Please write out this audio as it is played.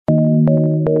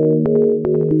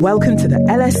Welcome to the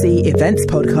LSE Events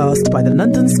Podcast by the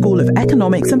London School of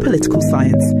Economics and Political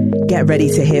Science. Get ready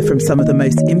to hear from some of the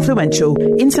most influential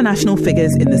international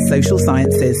figures in the social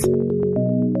sciences.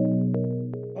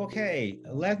 Okay,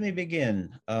 let me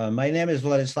begin. My name is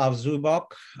Vladislav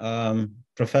Zubok,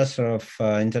 professor of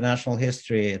international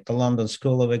history at the London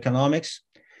School of Economics.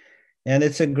 And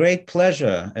it's a great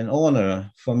pleasure and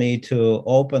honor for me to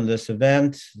open this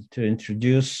event, to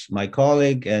introduce my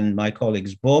colleague and my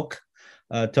colleague's book,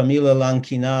 Tomila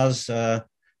Lankina's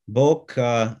book,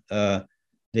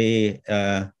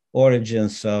 The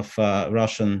Origins of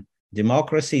Russian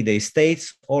Democracy, the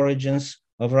State's Origins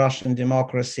of Russian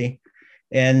Democracy.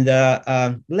 And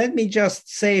let me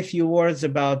just say a few words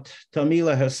about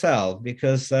Tomila herself,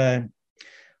 because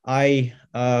I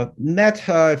met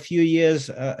her a few years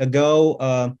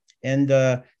ago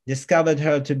and discovered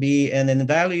her to be an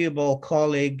invaluable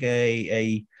colleague,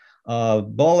 a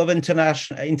ball of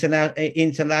intellectual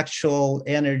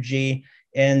energy,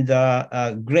 and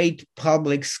a great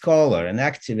public scholar, an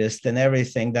activist, and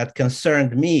everything that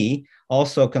concerned me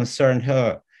also concerned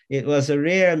her. It was a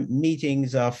rare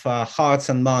meetings of hearts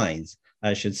and minds,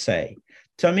 I should say.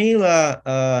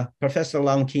 Tomila, Professor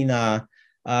Lankina,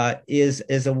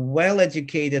 is a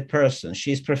well-educated person.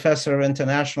 She's professor of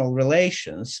international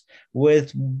relations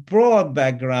with broad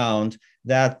background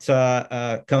that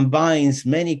combines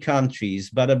many countries,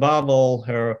 but above all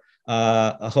her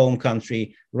home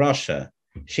country, Russia.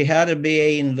 She had a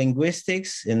BA in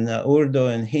linguistics in Urdu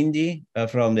and Hindi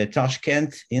from the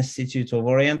Tashkent Institute of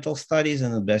Oriental Studies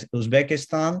in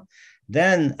Uzbekistan.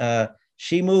 Then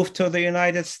she moved to the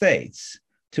United States,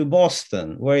 to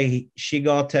Boston, where she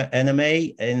got an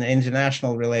MA in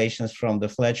international relations from the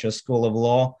Fletcher School of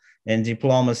Law and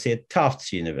Diplomacy at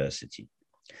Tufts University.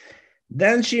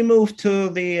 Then she moved to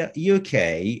the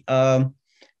UK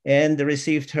and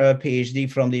received her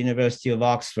PhD from the University of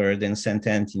Oxford and St.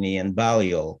 Anthony and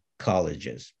Balliol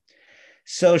colleges.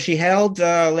 So she held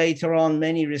later on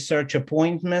many research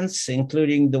appointments,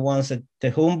 including the ones at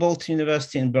the Humboldt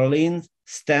University in Berlin,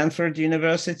 Stanford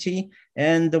University,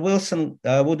 and the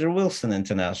Woodrow Wilson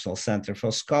International Center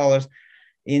for Scholars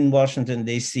in Washington,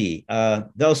 D.C.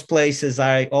 Those places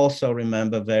I also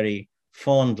remember very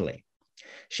fondly.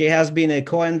 She has been a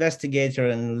co-investigator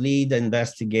and lead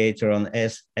investigator on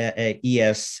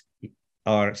ESRC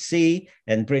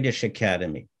and British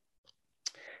Academy.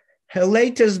 Her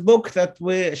latest book that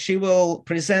she will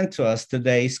present to us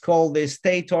today is called The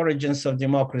State Origins of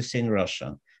Democracy in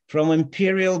Russia, From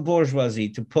Imperial Bourgeoisie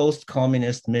to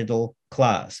Post-Communist Middle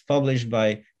Class, published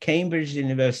by Cambridge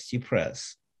University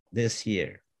Press this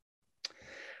year.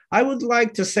 I would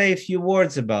like to say a few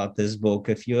words about this book,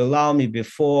 if you allow me,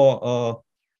 before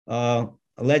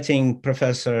letting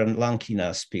Professor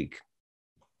Lankina speak.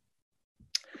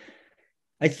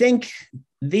 I think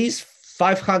these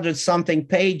 500-something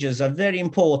pages are very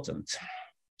important.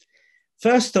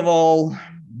 First of all,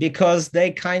 because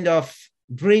they kind of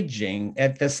bridging,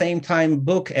 at the same time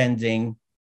bookending,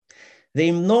 the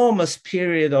enormous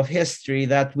period of history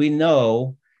that we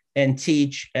know and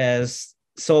teach as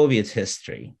Soviet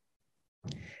history.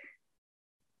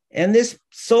 And this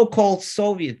so-called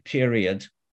Soviet period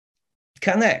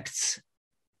connects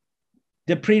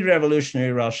the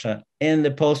pre-revolutionary Russia and the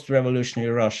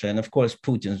post-revolutionary Russia, and of course,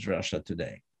 Putin's Russia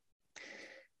today.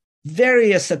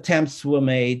 Various attempts were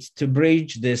made to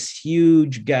bridge this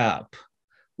huge gap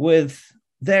with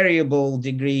variable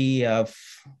degree of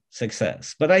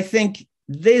success. But I think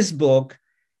this book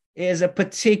is a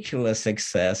particular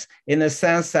success in the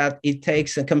sense that it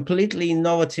takes a completely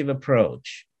innovative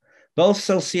approach, both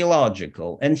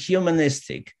sociological and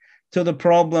humanistic, to the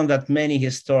problem that many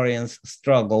historians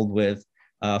struggled with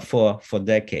for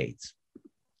decades.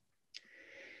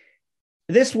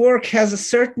 This work has a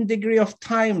certain degree of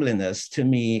timeliness to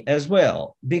me as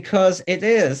well, because it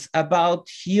is about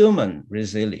human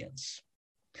resilience.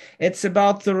 It's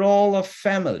about the role of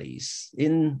families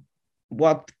in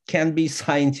what can be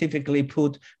scientifically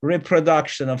put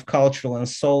reproduction of cultural and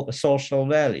social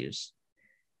values.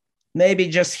 Maybe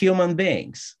just human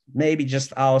beings, maybe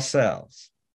just ourselves.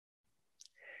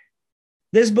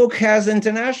 This book has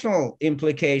international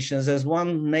implications, as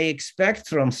one may expect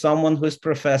from someone who's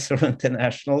professor of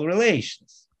international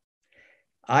relations.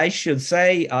 I should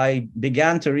say I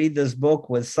began to read this book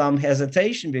with some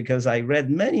hesitation because I read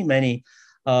many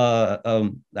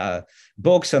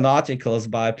books and articles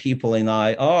by people in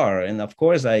IR. And of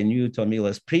course, I knew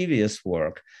Tomila's previous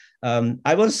work.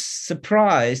 I was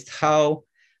surprised how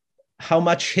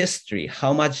much history,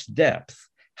 how much depth,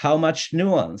 how much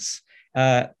nuance,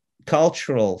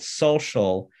 cultural,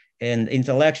 social, and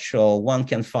intellectual one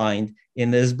can find in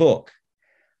this book.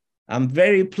 I'm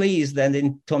very pleased that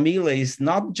Tomila is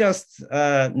not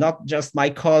just my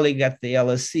colleague at the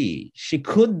LSE. She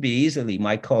could be easily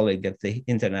my colleague at the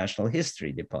International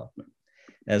History Department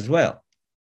as well.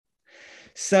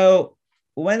 So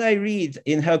when I read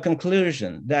in her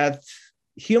conclusion that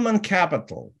human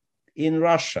capital in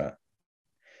Russia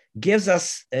gives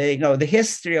us the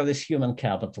history of this human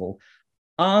capital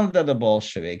under the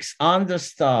Bolsheviks, under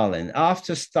Stalin,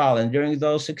 after Stalin, during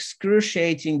those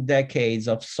excruciating decades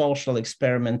of social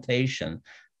experimentation,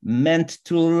 meant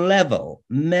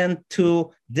to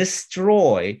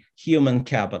destroy human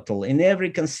capital in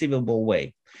every conceivable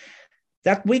way.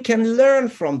 That we can learn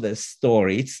from this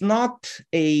story. It's not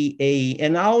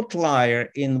an outlier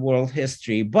in world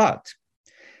history, but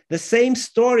the same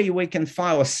story we can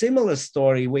find, or similar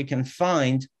story we can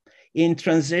find in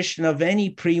transition of any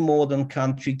pre-modern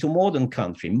country to modern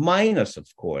country, minus, of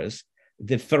course,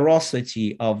 the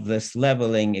ferocity of this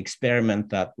leveling experiment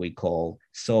that we call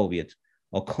Soviet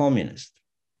or communist.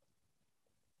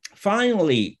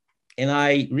 Finally, and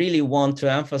I really want to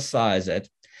emphasize it,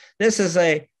 this is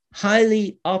a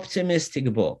highly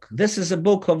optimistic book. This is a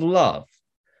book of love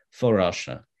for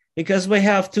Russia, because we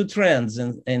have two trends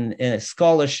in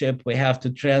scholarship, we have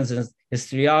two trends in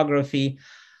historiography.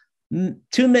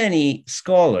 Too many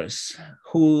scholars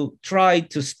who try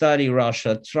to study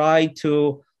Russia try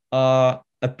to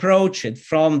approach it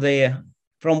from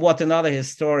what another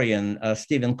historian,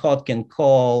 Stephen Kotkin,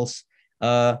 calls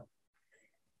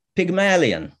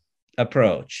Pygmalion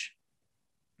approach.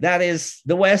 That is,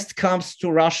 the West comes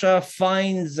to Russia,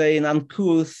 finds an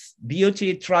uncouth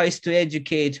beauty, tries to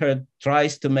educate her,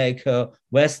 tries to make her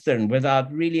Western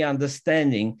without really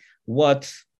understanding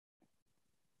what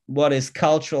is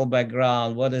cultural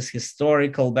background, what is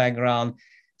historical background,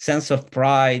 sense of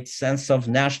pride, sense of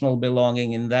national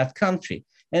belonging in that country.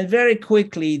 And very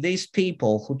quickly, these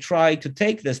people who try to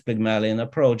take this Pygmalion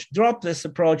approach drop this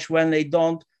approach when they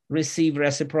don't receive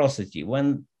reciprocity,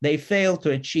 when they fail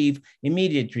to achieve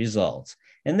immediate results.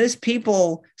 And these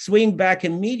people swing back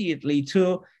immediately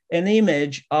to an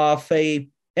image of an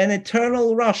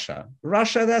eternal Russia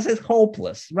that is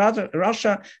hopeless,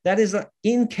 Russia that is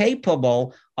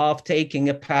incapable of taking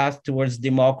a path towards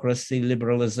democracy,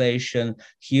 liberalization,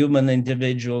 human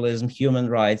individualism, human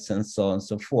rights, and so on and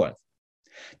so forth.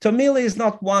 Tomila is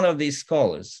not one of these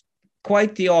scholars,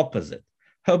 quite the opposite.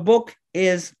 Her book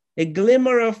is a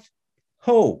glimmer of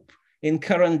hope in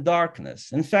current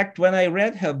darkness. In fact, when I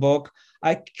read her book,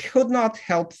 I could not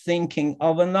help thinking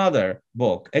of another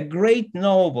book, a great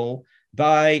novel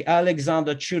by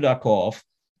Alexander Chudakov,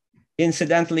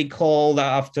 incidentally called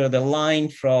after the line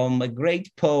from a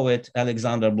great poet,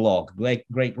 Alexander Blok,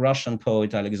 great Russian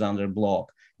poet, Alexander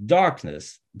Blok.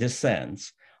 Darkness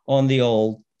descends on the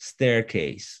old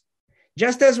staircase.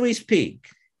 Just as we speak,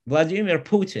 Vladimir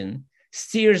Putin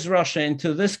steers Russia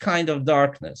into this kind of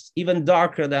darkness, even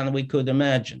darker than we could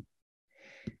imagine.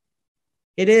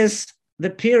 It is the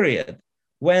period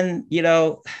when,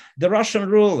 the Russian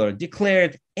ruler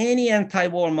declared any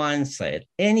anti-war mindset,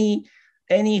 any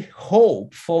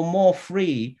hope for more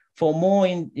free, for more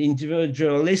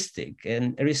individualistic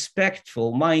and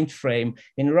respectful mind frame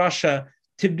in Russia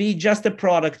to be just a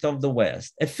product of the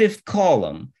West, a fifth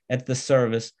column at the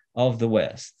service of the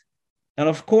West. And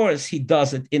of course, he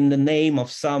does it in the name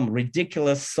of some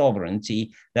ridiculous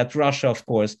sovereignty that Russia, of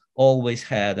course, always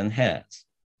had and has.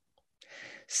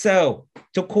 So,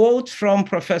 to quote from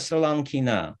Professor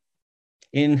Lankina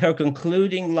in her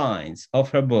concluding lines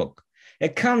of her book, a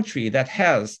country that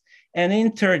has an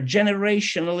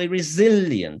intergenerationally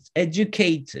resilient,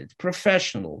 educated,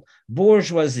 professional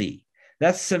bourgeoisie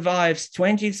that survives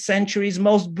 20th century's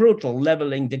most brutal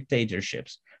leveling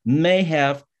dictatorships may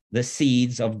have the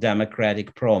seeds of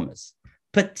democratic promise.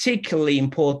 Particularly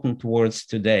important words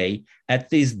today at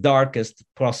these darkest,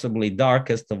 possibly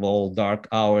darkest of all dark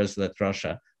hours that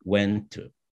Russia went to.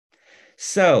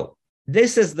 So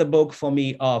this is the book for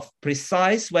me of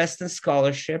precise Western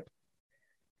scholarship,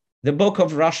 the book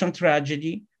of Russian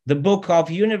tragedy, the book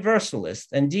of universalist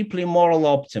and deeply moral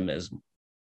optimism.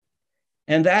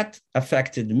 And that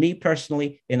affected me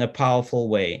personally in a powerful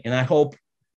way. And I hope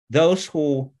those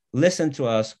who listen to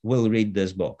us will read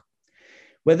this book.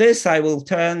 With this, I will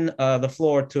turn the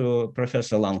floor to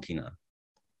Professor Lankina.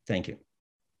 Thank you.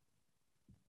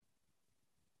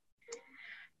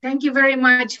 Thank you very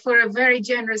much for a very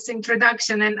generous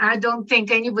introduction. And I don't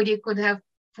think anybody could have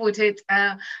put it,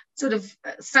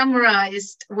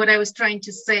 summarized what I was trying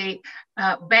to say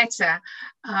better.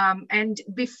 And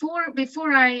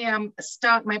before I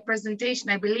start my presentation,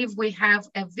 I believe we have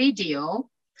a video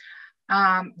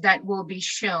that will be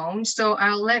shown. So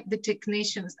I'll let the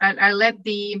technicians, I'll let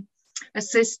the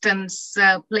assistants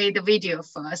play the video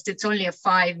first. It's only a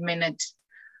 5-minute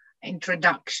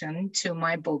introduction to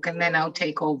my book, and then I'll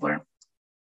take over.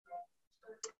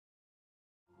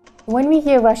 When we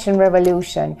hear Russian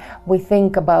Revolution, we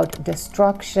think about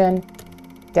destruction,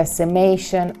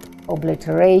 decimation,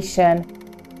 obliteration.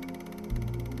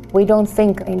 We don't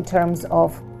think in terms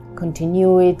of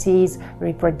continuities,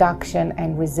 reproduction,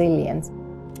 and resilience.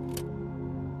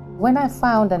 When I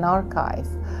found an archive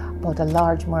about a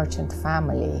large merchant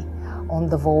family on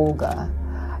the Volga,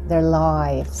 their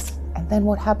lives, and then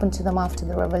what happened to them after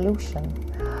the revolution,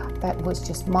 that was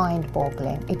just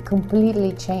mind-boggling. It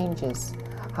completely changes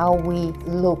how we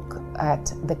look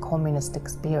at the communist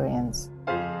experience.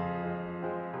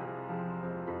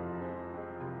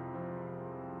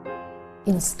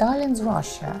 In Stalin's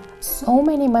Russia, so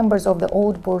many members of the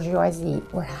old bourgeoisie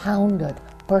were hounded,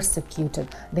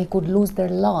 persecuted. They could lose their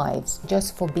lives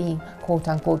just for being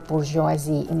quote-unquote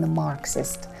bourgeoisie in the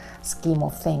Marxist scheme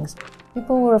of things.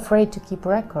 People were afraid to keep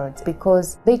records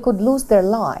because they could lose their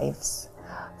lives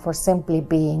for simply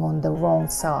being on the wrong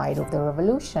side of the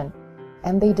revolution.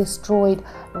 And they destroyed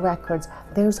records.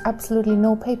 There's absolutely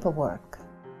no paperwork.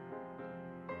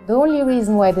 The only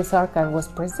reason why this archive was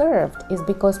preserved is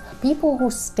because people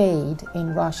who stayed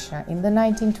in Russia in the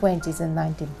 1920s and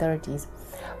 1930s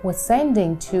were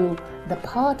sending to the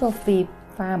part of the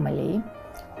family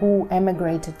who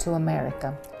emigrated to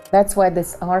America. That's why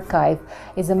this archive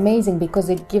is amazing, because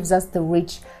it gives us the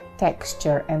rich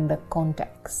texture and the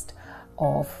context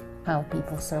of how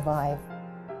people survive.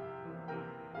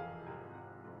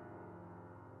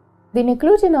 The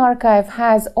Niklutin archive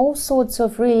has all sorts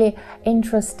of really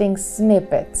interesting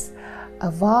snippets, a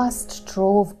vast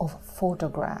trove of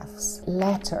photographs,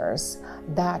 letters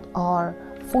that are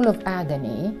full of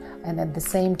agony and at the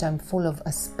same time full of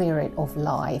a spirit of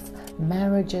life,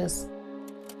 marriages,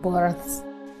 births,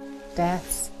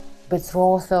 deaths,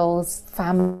 betrothals,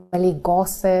 family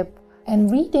gossip.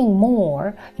 And reading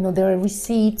more, there are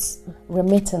receipts,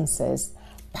 remittances,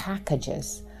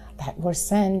 packages that were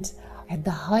sent at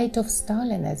the height of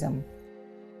Stalinism.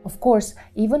 Of course,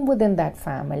 even within that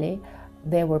family,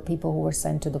 there were people who were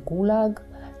sent to the Gulag,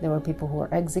 there were people who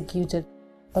were executed.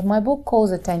 But my book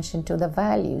calls attention to the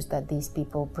values that these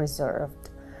people preserved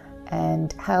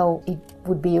and how it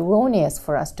would be erroneous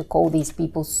for us to call these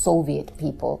people Soviet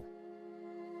people.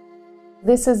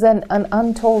 This is an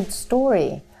untold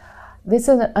story. This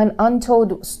is an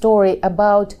untold story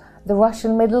about the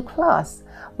Russian middle class.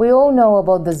 We all know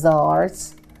about the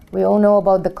czars. We all know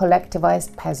about the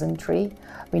collectivized peasantry.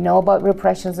 We know about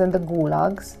repressions in the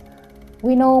gulags.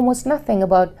 We know almost nothing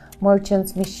about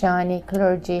merchants, mishani,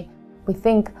 clergy. We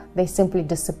think they simply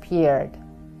disappeared.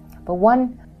 But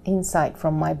one insight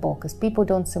from my book is people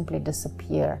don't simply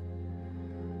disappear.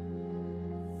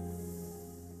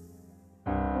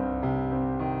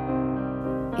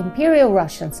 Imperial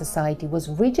Russian society was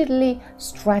rigidly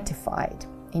stratified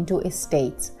into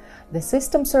estates. The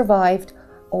system survived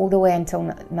all the way until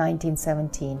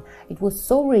 1917. It was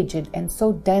so rigid and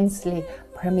so densely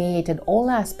permeated all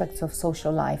aspects of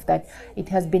social life that it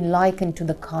has been likened to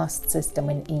the caste system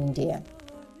in India.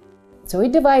 So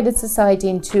it divided society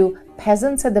into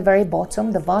peasants at the very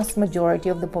bottom, the vast majority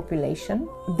of the population.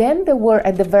 Then there were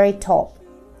at the very top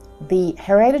the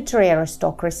hereditary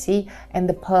aristocracy and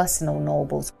the personal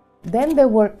nobles. Then there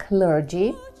were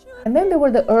clergy, and then there were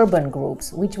the urban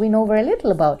groups, which we know very little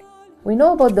about. We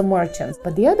know about the merchants,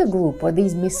 but the other group were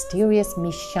these mysterious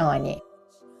mishani.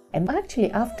 And actually,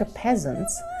 after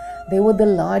peasants, they were the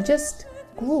largest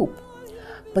group.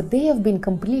 But they have been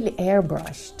completely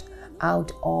airbrushed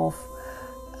out of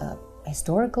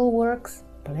historical works,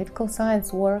 political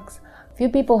science works. Few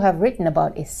people have written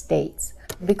about estates,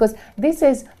 because this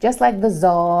is just like the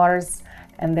czars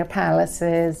and their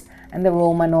palaces and the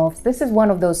Romanovs. This is one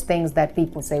of those things that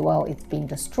people say, well, it's been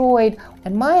destroyed.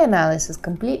 And my analysis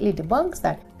completely debunks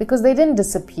that, because they didn't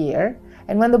disappear.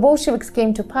 And when the Bolsheviks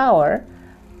came to power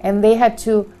and they had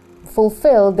to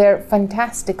fulfill their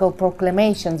fantastical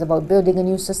proclamations about building a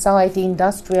new society,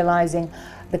 industrializing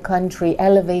the country,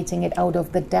 elevating it out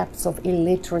of the depths of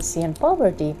illiteracy and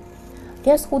poverty,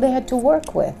 guess who they had to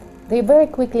work with? They very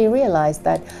quickly realized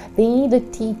that they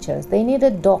needed teachers, they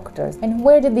needed doctors. And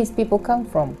where did these people come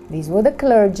from? These were the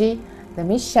clergy, the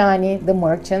mishani, the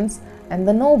merchants, and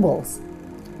the nobles.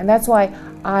 And that's why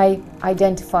I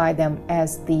identify them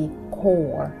as the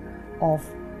core of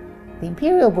the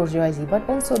imperial bourgeoisie, but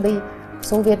also the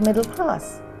Soviet middle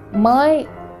class. My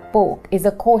book is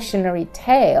a cautionary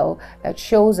tale that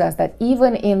shows us that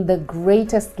even in the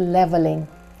greatest leveling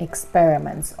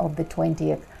experiments of the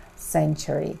 20th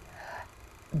century,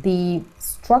 the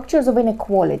structures of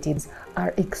inequalities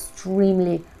are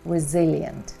extremely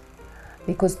resilient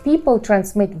because people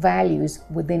transmit values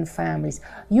within families.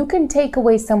 You can take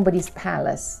away somebody's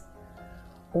palace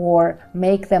or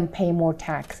make them pay more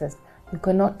taxes. You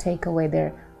cannot take away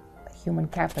their human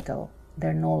capital,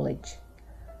 their knowledge,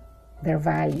 their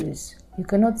values. You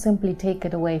cannot simply take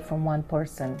it away from one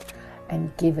person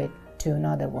and give it to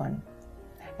another one.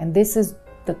 And this is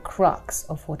the crux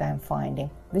of what I'm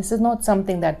finding. This is not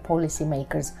something that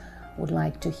policymakers would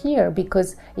like to hear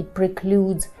because it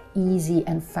precludes easy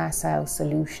and facile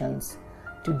solutions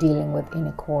to dealing with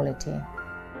inequality.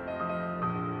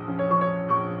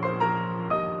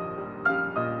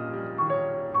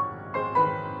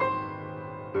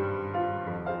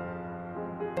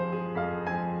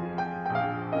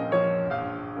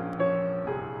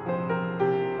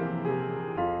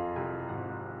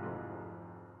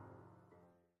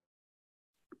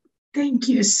 Thank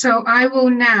you. So I will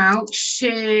now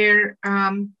share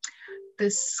the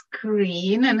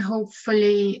screen and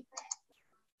hopefully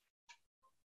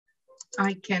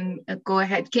I can go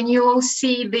ahead. Can you all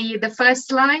see the first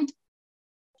slide?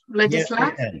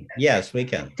 Vladislav? Yes, we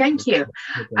can. Thank you.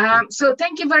 So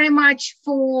thank you very much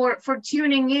for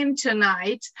tuning in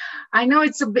tonight. I know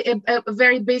it's a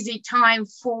very busy time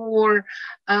for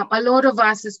a lot of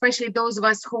us, especially those of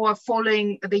us who are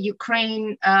following the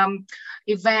Ukraine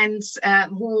events,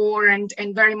 war, and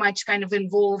very much kind of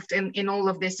involved in all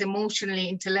of this emotionally,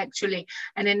 intellectually,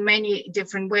 and in many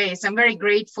different ways. I'm very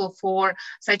grateful for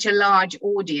such a large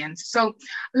audience. So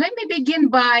let me begin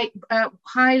by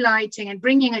highlighting and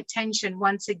bringing attention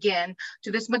once again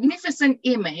to this magnificent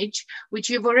image, which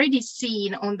you've already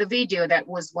seen on the video that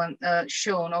was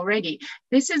shown already.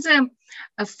 This is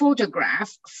a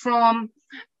photograph from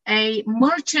a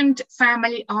merchant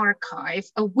family archive,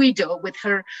 a widow with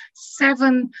her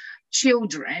 7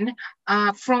 children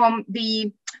from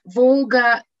the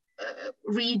Volga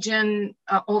region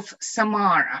of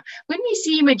Samara. When we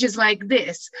see images like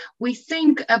this, we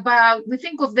think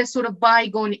of this sort of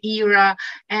bygone era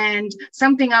and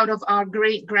something out of our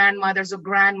great-grandmother's or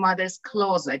grandmother's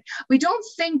closet. We don't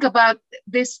think about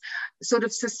this sort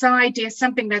of society as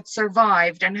something that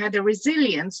survived and had a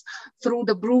resilience through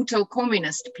the brutal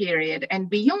communist period and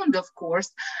beyond, of course.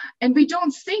 And we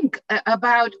don't think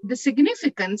about the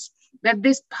significance that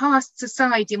this past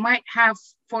society might have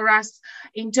for us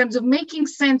in terms of making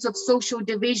sense of social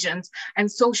divisions and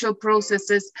social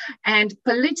processes and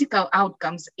political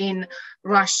outcomes in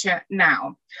Russia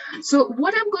now. So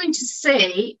what I'm going to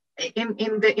say in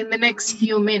the next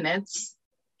few minutes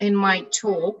in my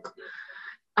talk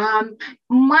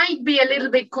might be a little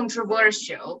bit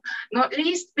controversial, not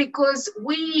least because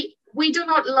we do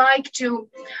not like to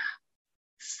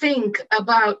think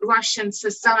about Russian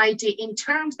society in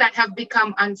terms that have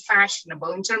become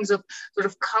unfashionable, in terms of sort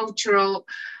of cultural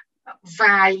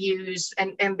values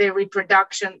and their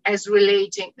reproduction as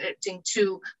relating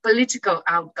to political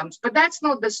outcomes. But that's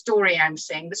not the story I'm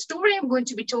saying. The story I'm going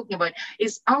to be talking about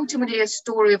is ultimately a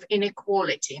story of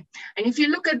inequality. And if you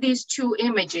look at these 2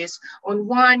 images, on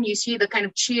one you see the kind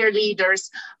of cheerleaders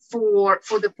for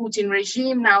the Putin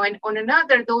regime now, and on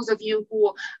another, those of you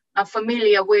who are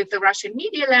familiar with the Russian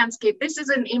media landscape, this is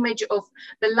an image of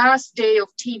the last day of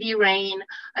TV Rain,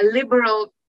 a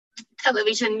liberal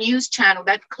television news channel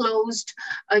that closed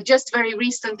just very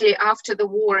recently after the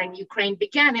war in Ukraine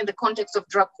began in the context of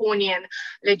draconian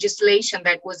legislation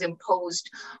that was imposed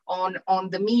on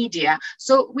the media.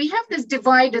 So we have this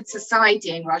divided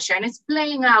society in Russia, and it's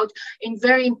playing out in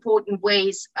very important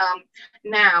ways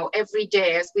now, every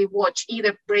day, as we watch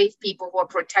either brave people who are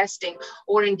protesting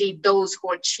or indeed those who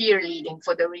are cheerleading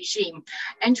for the regime.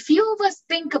 And few of us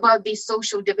think about these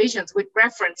social divisions with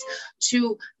reference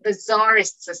to the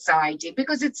Tsarist society,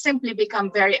 because it's simply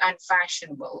become very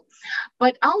unfashionable.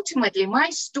 But ultimately,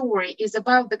 my story is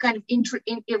about the kind of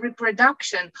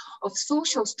reproduction of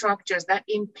social structures that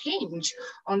impinge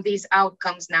on these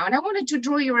outcomes now. And I wanted to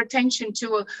draw your attention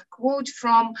to a quote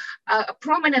from a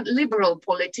prominent liberal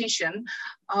politician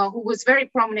who was very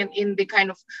prominent in the kind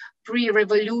of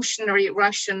pre-revolutionary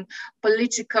Russian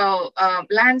political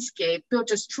landscape,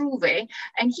 Pyotr Struve,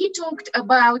 and he talked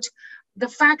about the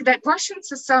fact that Russian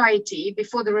society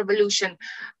before the revolution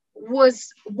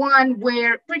was one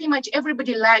where pretty much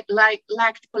everybody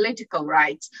lacked political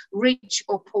rights, rich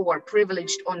or poor,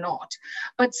 privileged or not.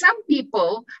 But some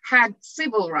people had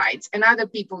civil rights and other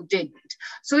people didn't.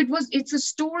 So it's a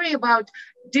story about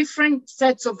different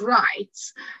sets of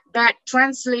rights that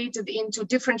translated into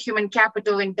different human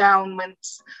capital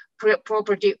endowments,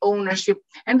 property ownership,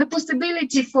 and the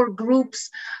possibility for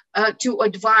groups to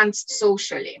advance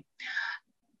socially.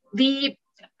 The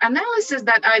analysis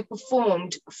that I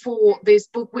performed for this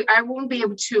book, I won't be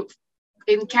able to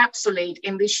encapsulate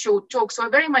in this short talk. So I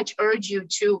very much urge you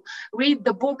to read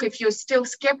the book if you're still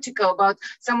skeptical about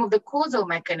some of the causal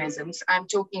mechanisms I'm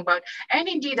talking about. And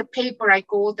indeed a paper I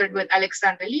co-authored with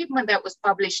Alexander Liebman that was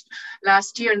published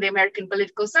last year in the American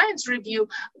Political Science Review,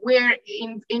 where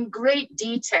in great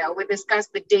detail we discuss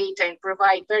the data and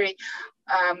provide very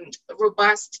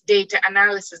robust data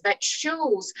analysis that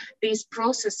shows these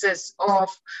processes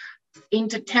of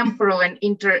intertemporal and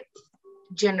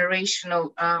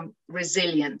intergenerational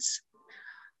resilience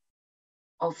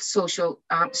of social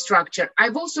structure.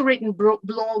 I've also written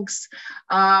blogs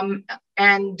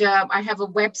and I have a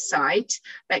website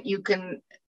that you can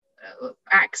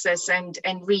access and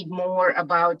read more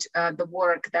about the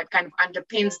work that kind of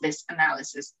underpins this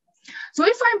analysis. So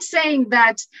if I'm saying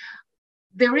that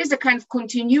there is a kind of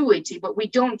continuity, but we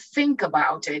don't think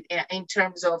about it in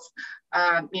terms of,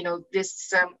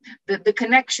 the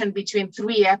connection between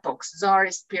three epochs,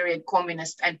 Tsarist period,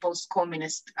 communist, and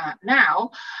post-communist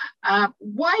now.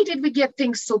 Why did we get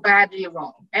things so badly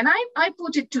wrong? And I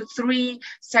put it to three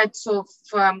sets of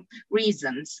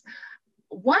reasons.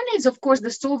 One is, of course, the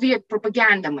Soviet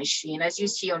propaganda machine, as you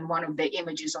see on one of the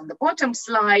images on the bottom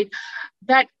slide,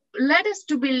 that led us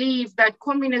to believe that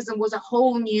communism was a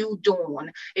whole new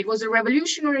dawn. It was a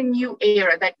revolutionary new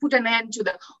era that put an end to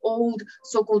the old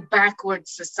so-called backward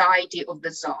society of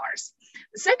the czars.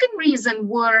 The second reason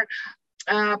were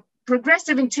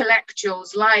progressive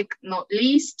intellectuals, like not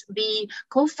least the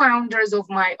co-founders of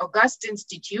my august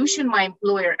institution, my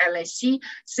employer LSE,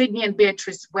 Sidney and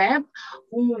Beatrice Webb,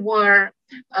 who were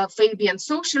Fabian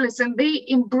socialists, and they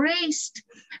embraced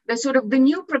the sort of the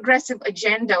new progressive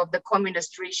agenda of the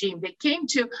communist regime. They came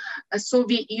to a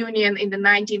Soviet Union in the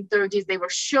 1930s. They were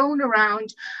shown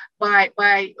around by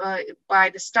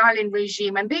the Stalin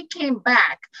regime, and they came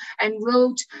back and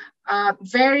wrote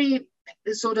very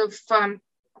sort of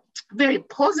very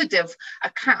positive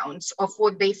accounts of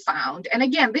what they found. And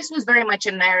again, this was very much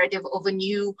a narrative of a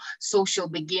new social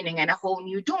beginning and a whole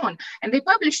new dawn. And they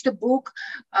published a book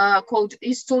called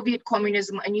Is Soviet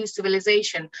Communism a New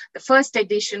Civilization? The first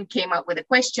edition came out with a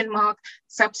question mark.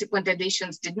 Subsequent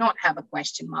editions did not have a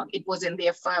question mark. It was in the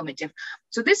affirmative.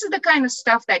 So this is the kind of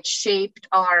stuff that shaped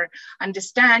our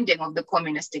understanding of the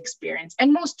communist experience.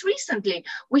 And most recently,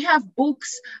 we have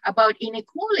books about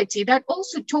inequality that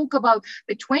also talk about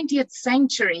the 20th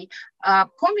century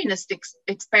communist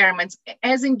experiments,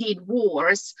 as indeed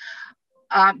wars,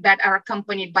 that are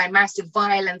accompanied by massive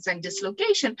violence and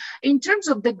dislocation in terms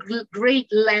of the great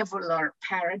leveler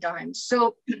paradigm.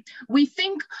 So we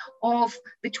think of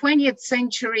the 20th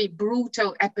century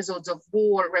brutal episodes of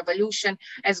war, revolution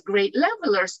as great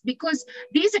levelers because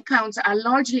these accounts are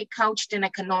largely couched in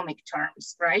economic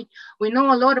terms, right? We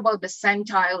know a lot about the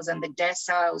centiles and the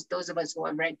deciles, those of us who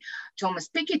have read Thomas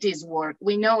Piketty's work.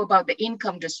 We know about the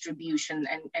income distribution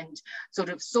and sort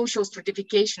of social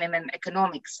stratification in an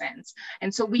economic sense.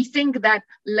 And so we think that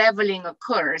leveling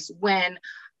occurs when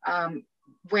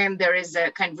there is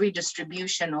a kind of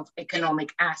redistribution of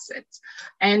economic assets.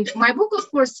 And my book,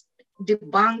 of course,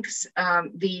 debunks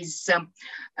these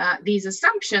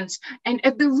assumptions. And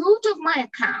at the root of my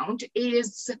account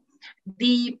is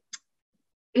the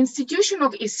institution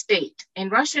of estate in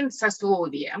Russian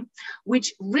Sasovia,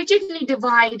 which rigidly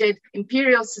divided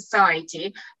imperial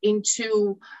society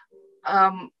into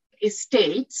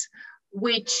estates,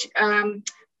 which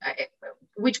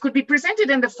could be presented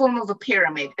in the form of a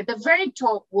pyramid. At the very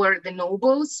top were the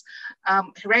nobles,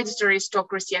 hereditary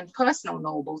aristocracy, and personal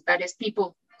nobles. That is,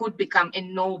 people could become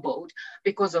ennobled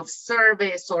because of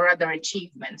service or other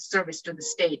achievements, service to the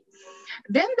state.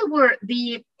 Then there were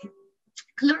the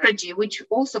clergy, which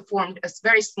also formed a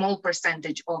very small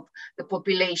percentage of the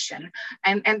population.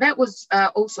 And that was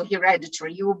also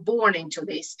hereditary. You were born into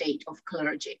the estate of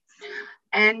clergy.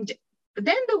 And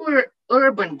then there were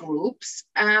urban groups.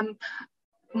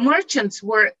 Merchants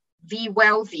were the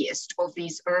wealthiest of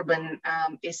these urban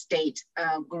estate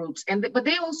groups, but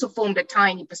they also formed a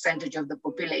tiny percentage of the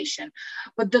population.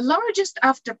 But the largest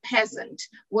after peasant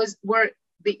were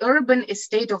the urban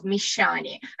estate of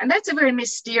Mishani. And that's a very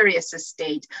mysterious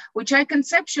estate, which I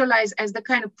conceptualize as the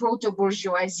kind of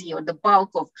proto-bourgeoisie or the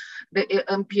bulk of the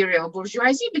imperial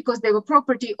bourgeoisie, because they were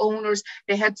property owners.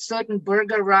 They had certain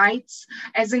burgher rights,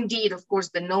 as indeed, of course,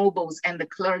 the nobles and the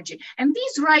clergy. And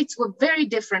these rights were very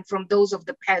different from those of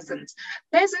the peasants.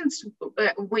 Peasants,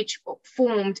 which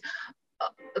formed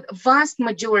vast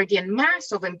majority and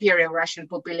mass of Imperial Russian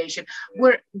population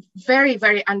were very,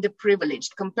 very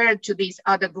underprivileged compared to these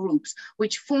other groups,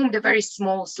 which formed a very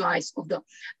small slice of the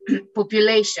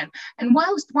population. And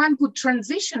whilst one could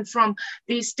transition from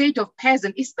the state of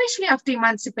peasant, especially after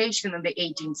emancipation in the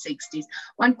 1860s,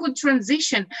 one could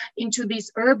transition into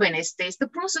these urban estates, the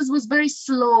process was very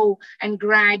slow and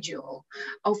gradual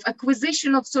of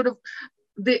acquisition of sort of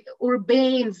the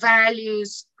urbane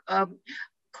values,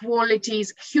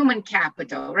 qualities, human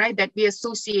capital, right, that we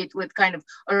associate with kind of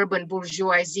urban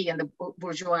bourgeoisie and the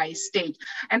bourgeois state.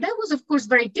 And that was, of course,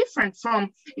 very different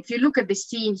from, if you look at the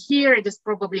scene here, it is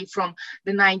probably from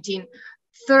the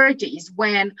 1930s,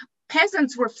 when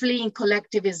peasants were fleeing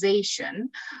collectivization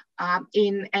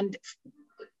and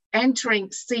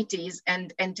entering cities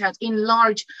and towns in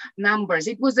large numbers.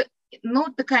 It was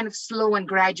not the kind of slow and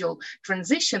gradual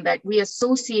transition that we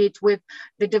associate with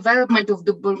the development of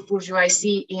the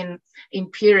bourgeoisie in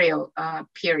imperial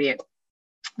period.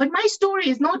 But my story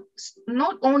is not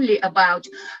only about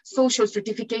social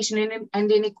stratification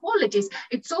and inequalities,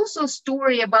 it's also a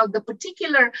story about the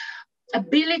particular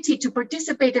ability to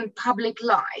participate in public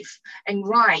life and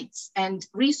rights and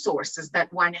resources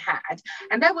that one had.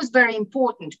 And that was very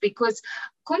important because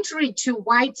contrary to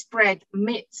widespread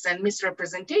myths and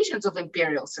misrepresentations of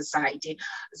imperial society,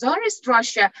 Tsarist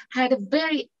Russia had a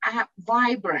very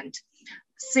vibrant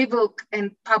civil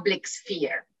and public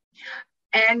sphere.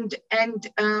 And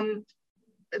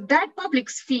that public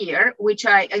sphere, which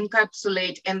I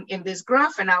encapsulate in this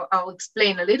graph, and I'll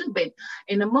explain a little bit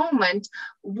in a moment,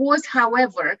 was,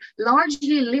 however,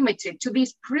 largely limited to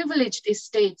these privileged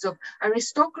estates of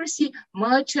aristocracy,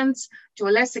 merchants, to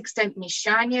a less extent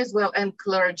Mishani as well, and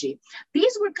clergy.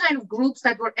 These were kind of groups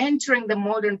that were entering the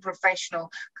modern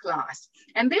professional class,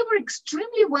 and they were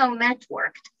extremely well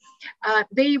networked.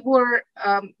 They were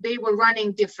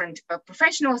running different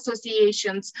professional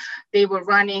associations. They were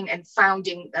running and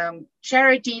founding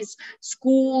charities,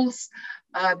 schools,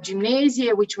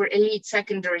 gymnasia, which were elite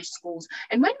secondary schools.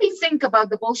 And when we think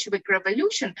about the Bolshevik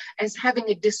Revolution as having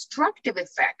a destructive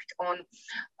effect on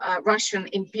Russian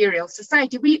imperial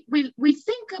society, we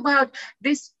think about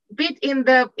this bit in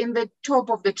the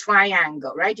top of the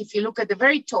triangle, right? If you look at the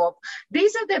very top,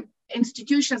 these are the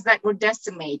institutions that were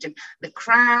decimated: the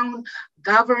crown,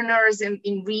 governors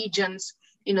in regions,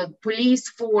 police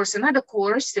force and other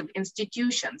coercive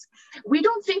institutions. We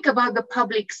don't think about the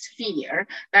public sphere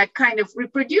that kind of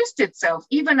reproduced itself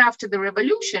even after the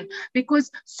revolution, because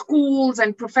schools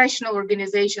and professional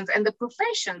organizations and the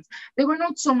professions, they were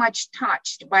not so much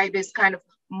touched by this kind of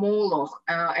moloch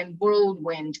and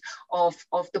whirlwind of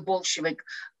the Bolshevik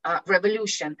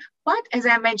revolution. But as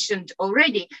I mentioned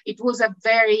already, it was a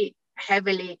very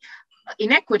heavily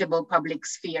inequitable public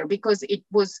sphere because it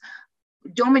was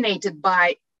dominated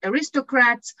by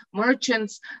aristocrats,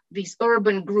 merchants, these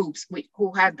urban groups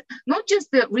who had not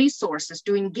just the resources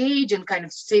to engage in kind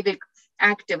of civic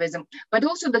activism, but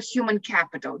also the human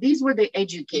capital. These were the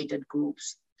educated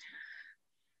groups.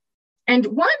 And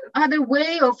one other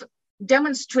way of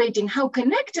demonstrating how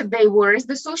connected they were is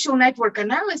the social network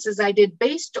analysis I did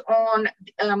based on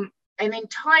an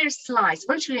entire slice,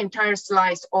 virtually entire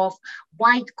slice of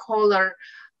white collar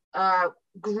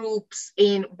groups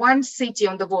in one city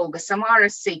on the Volga, Samara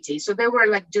city. So there were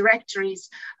like directories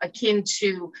akin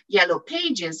to Yellow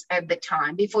Pages at the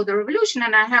time before the revolution.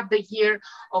 And I have the year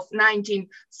of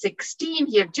 1916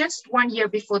 here, just 1 year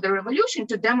before the revolution,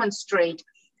 to demonstrate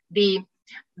the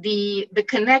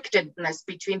connectedness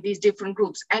between these different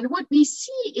groups. And what we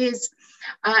see is,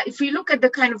 if we look at the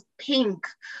kind of pink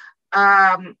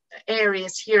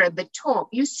areas here at the top,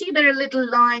 you see there are little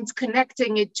lines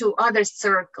connecting it to other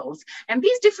circles, and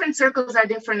these different circles are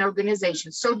different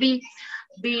organizations. So the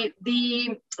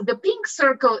pink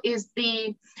circle is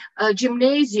the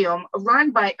gymnasium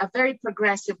run by a very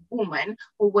progressive woman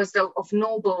who was of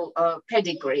noble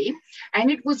pedigree, and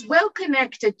it was well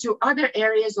connected to other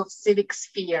areas of civic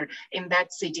sphere in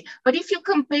that city. But if you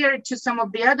compare it to some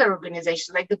of the other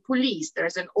organizations, like the police,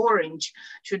 there's an orange,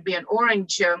 should be an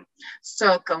orange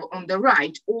circle on the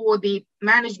right, or the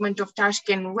management of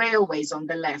Tashkent railways on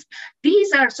the left.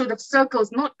 These are sort of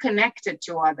circles not connected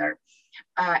to other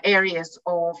areas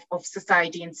of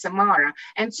society in Samara.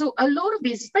 And so a lot of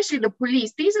these, especially the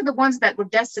police, these are the ones that were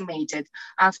decimated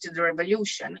after the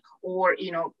revolution, or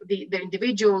the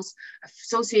individuals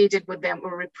associated with them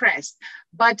were repressed.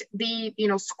 But the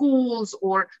schools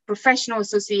or professional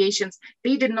associations,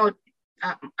 they did not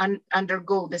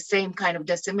undergo the same kind of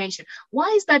decimation.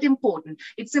 Why is that important?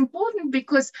 It's important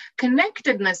because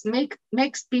connectedness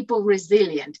makes people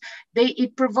resilient.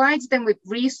 It provides them with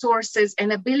resources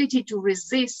and ability to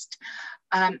resist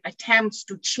attempts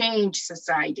to change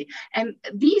society. And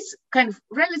these kind of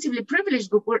relatively privileged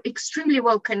group were extremely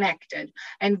well connected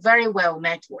and very well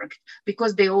networked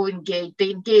because they all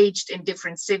engaged in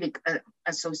different civic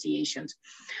associations.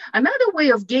 Another way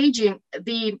of gauging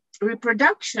the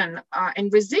reproduction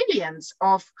and resilience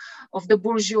of the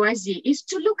bourgeoisie is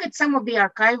to look at some of the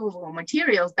archival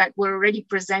materials that were already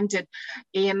presented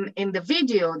in the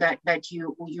video that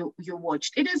you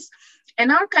watched. It is an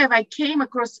archive I came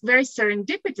across very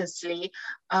serendipitously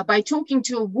by talking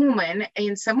to a woman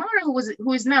in Samara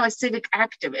who is now a civic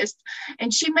activist,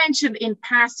 and she mentioned in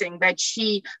passing that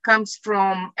she comes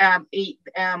from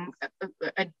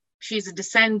she's a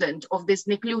descendant of this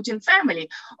Niklutin family,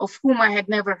 of whom I had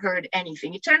never heard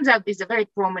anything. It turns out these are very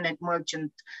prominent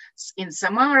merchants in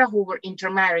Samara who were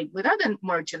intermarried with other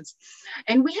merchants.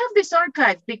 And we have this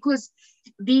archive because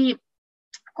the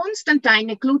Constantine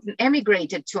Niklutin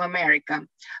emigrated to America,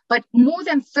 but more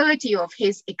than 30 of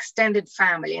his extended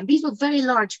family, and these were very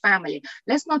large family.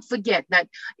 Let's not forget that,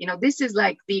 this is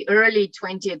like the early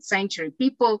 20th century.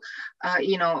 People,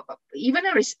 even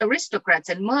aristocrats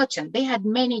and merchants, they had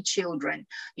many children,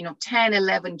 10,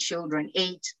 11 children,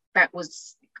 8, that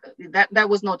was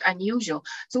not unusual.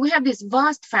 So we have this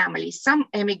vast family. Some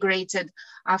emigrated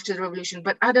after the revolution,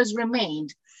 but others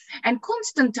remained. And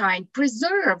Constantine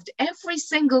preserved every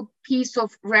single piece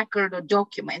of record or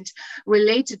document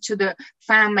related to the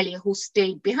family who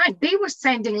stayed behind. They were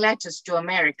sending letters to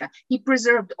America. He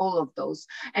preserved all of those,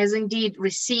 as indeed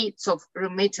receipts of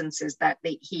remittances that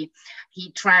he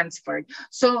transferred.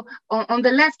 So on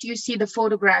the left, you see the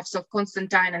photographs of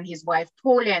Constantine and his wife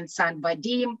Polia and son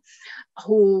Vadim,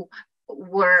 who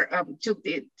were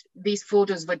these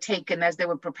photos were taken as they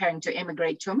were preparing to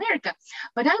immigrate to America.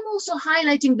 But I'm also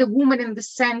highlighting the woman in the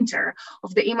center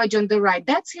of the image on the right.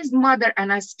 That's his mother,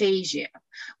 Anastasia.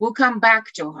 We'll come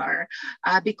back to her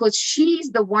because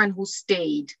she's the one who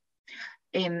stayed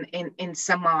in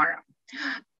Samara.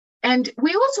 And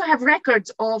we also have records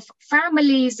of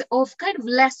families of kind of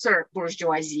lesser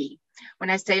bourgeoisie. When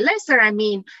I say lesser, I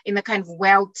mean in the kind of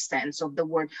wealth sense of the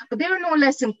word, but they are no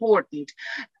less important.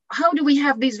 How do we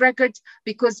have these records?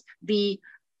 Because the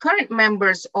current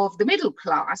members of the middle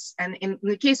class, and in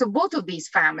the case of both of these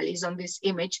families on this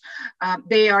image,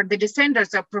 they are the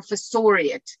descendants of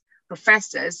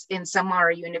professors in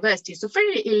Samara University, so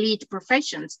very elite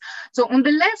professions. So on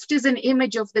the left is an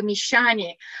image of the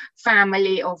Mishani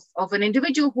family of an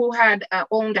individual who had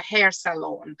owned a hair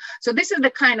salon. So this is the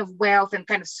kind of wealth and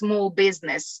kind of small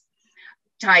business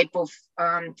type of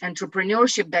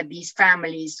entrepreneurship that these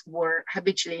families were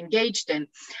habitually engaged in.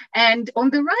 And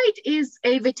on the right is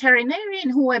a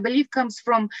veterinarian who I believe comes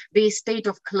from the estate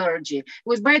of clergy. It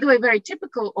was, by the way, very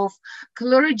typical of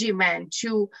clergymen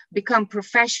to become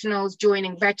professionals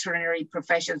joining veterinary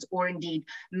professions or indeed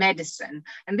medicine.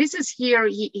 And this is here,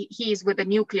 he is with a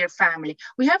nuclear family.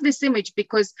 We have this image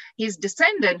because his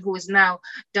descendant, who is now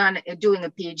doing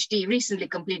a PhD, recently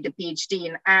completed a PhD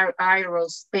in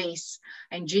aerospace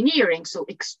engineering, so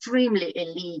extremely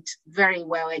elite, very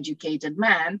well-educated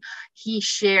man, he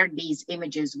shared these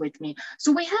images with me.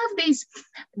 So we have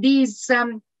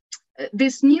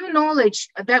this new knowledge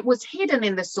that was hidden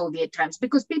in the Soviet times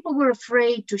because people were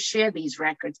afraid to share these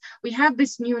records. We have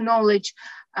this new knowledge.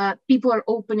 People are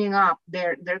opening up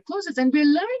their closets, and we're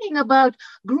learning about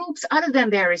groups other than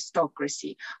the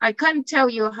aristocracy. I can't tell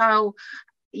you how,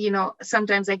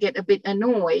 sometimes I get a bit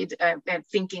annoyed at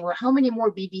thinking, well, how many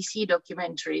more BBC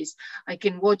documentaries I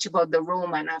can watch about the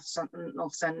Romanovs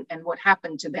and what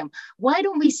happened to them? Why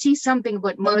don't we see something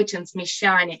about merchants,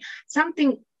 Mishani,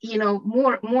 something,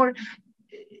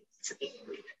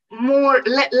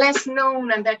 less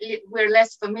known and that we're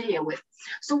less familiar with?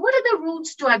 So what are the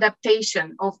routes to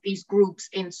adaptation of these groups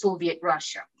in Soviet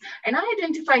Russia? And I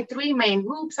identify 3 main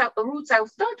routes. I'll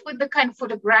start with the kind of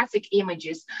photographic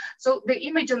images. So the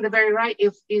image on the very right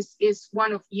is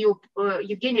one of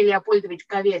Evgeny Leopoldovich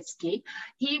Kavetsky.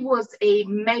 He was a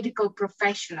medical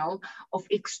professional of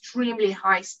extremely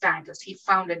high status. He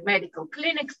founded medical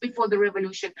clinics before the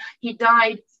revolution. He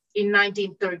died in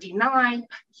 1939.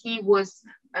 He was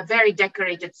a very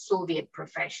decorated Soviet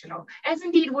professional, as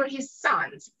indeed were his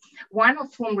sons, one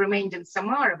of whom remained in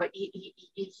Samara, but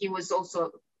he was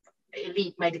also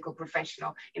elite medical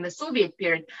professional in the Soviet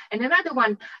period. And another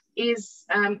one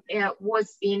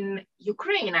was in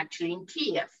Ukraine, actually, in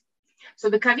Kiev. So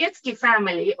the Kavetsky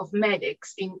family of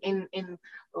medics in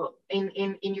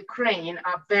in Ukraine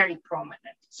are very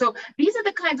prominent. So these are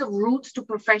the kinds of routes to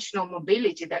professional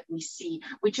mobility that we see,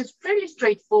 which is fairly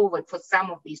straightforward for some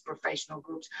of these professional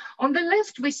groups. On the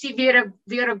left, we see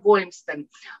Vera Golmston,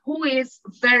 who is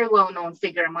a very well-known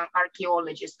figure among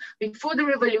archaeologists. Before the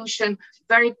revolution,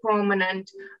 very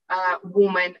prominent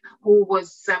woman who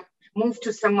was moved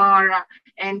to Samara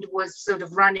and was sort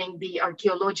of running the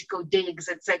archaeological digs,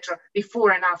 etc.,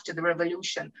 before and after the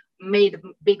revolution, made a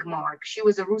big mark. She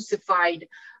was a Russified,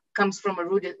 comes from a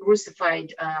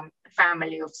Russified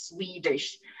family of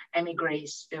Swedish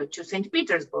emigres to St.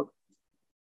 Petersburg.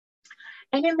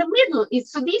 And in the middle is,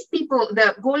 so these people,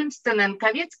 the Golmston and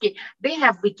Kavetsky, they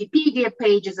have Wikipedia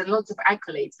pages and lots of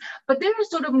accolades, but there are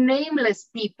sort of nameless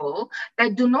people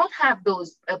that do not have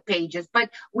those pages, but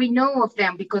we know of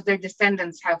them because their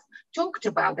descendants have talked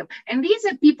about them. And these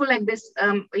are people like this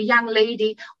young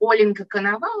lady, Olenka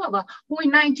Konovalova, who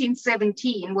in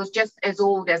 1917 was just as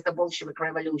old as the Bolshevik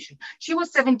Revolution. She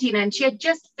was 17 and she had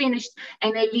just finished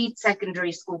an elite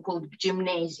secondary school called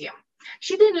Gymnasium.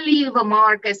 She didn't leave a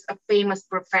mark as a famous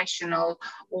professional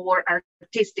or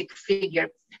artistic figure.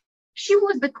 She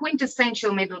was the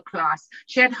quintessential middle class.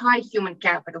 She had high human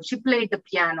capital. She played the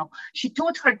piano. She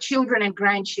taught her children and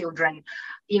grandchildren,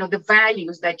 the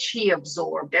values that she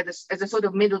absorbed as a sort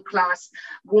of middle class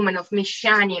woman of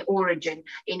Meshchani origin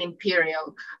in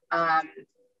imperial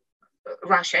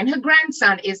Russia. And her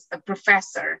grandson is a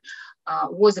professor,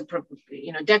 was a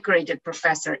decorated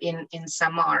professor in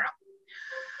Samara.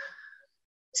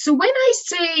 So when I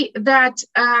say that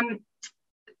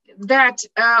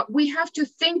we have to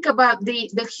think about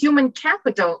the human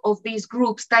capital of these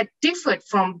groups that differed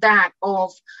from that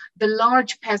of the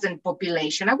large peasant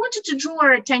population, I wanted to draw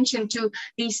our attention to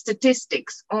these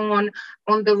statistics on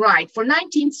the right for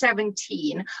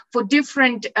 1917 for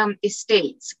different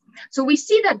estates. So we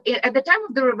see that at the time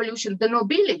of the revolution, the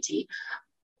nobility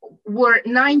were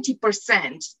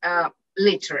 90%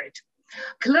 literate.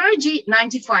 Clergy,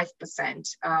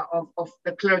 95% of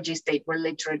the clergy estate were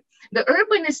literate. The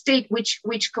urban estate, which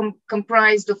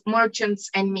comprised of merchants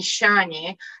and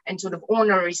Meshchani and sort of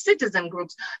honorary citizen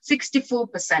groups,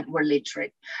 64% were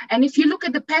literate. And if you look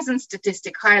at the peasant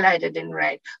statistic highlighted in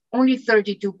red, only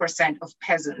 32% of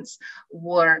peasants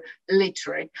were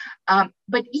literate.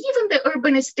 But even the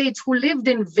urban estates who lived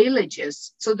in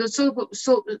villages, so the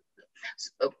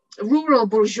rural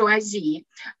bourgeoisie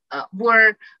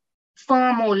were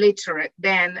far more literate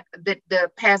than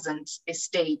the peasants'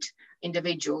 estate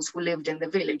individuals who lived in the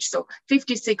village. So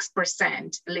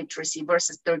 56% literacy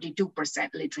versus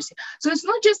 32% literacy. So it's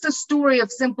not just a story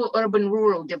of simple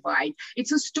urban-rural divide.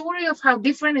 It's a story of how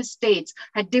different estates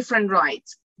had different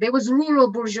rights. There was rural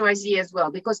bourgeoisie as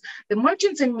well, because the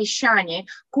merchants and Meshchani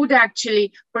could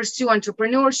actually pursue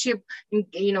entrepreneurship,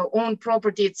 own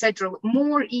property, etc.,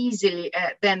 more easily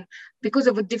than because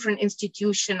of a different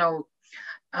institutional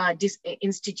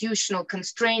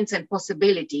constraints and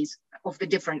possibilities of the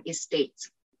different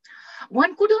estates.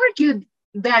 One could argue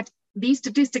that these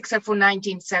statistics are for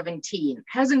 1917.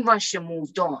 Hasn't Russia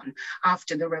moved on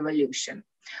after the revolution?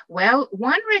 Well,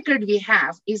 one record we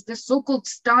have is the so-called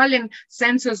Stalin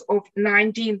census of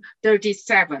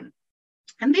 1937.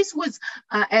 And this was,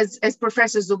 as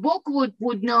Professor Zubok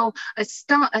would know, a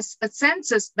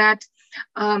census that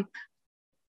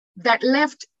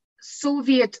left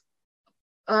Soviet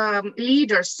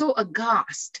leaders so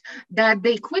aghast that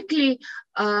they quickly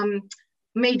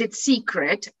made it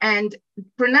secret and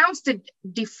pronounced it,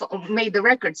 made the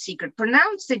record secret,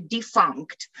 pronounced it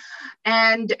defunct,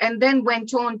 and then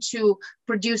went on to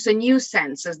produce a new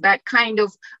census that kind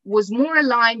of was more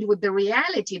aligned with the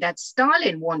reality that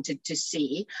Stalin wanted to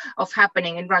see of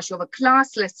happening in Russia, of a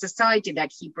classless society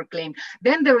that he proclaimed,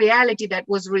 than the reality that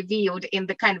was revealed in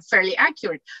the kind of fairly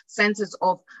accurate census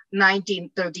of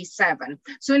 1937.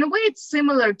 So in a way, it's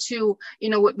similar to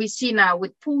what we see now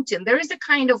with Putin. There is a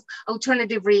kind of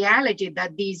alternative reality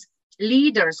that these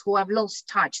leaders who have lost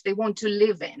touch, they want to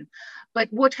live in. But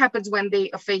what happens when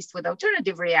they are faced with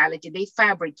alternative reality? They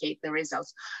fabricate the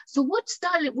results. So what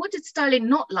did Stalin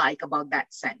not like about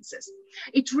that census?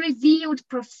 It revealed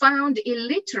profound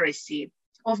illiteracy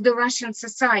of the Russian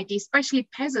society, especially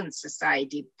peasant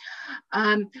society.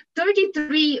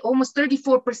 almost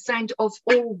 34% of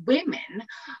all women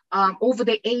over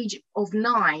the age of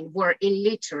 9 were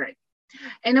illiterate.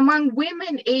 And among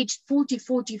women aged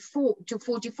 44 to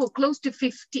 44, close to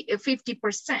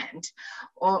 50%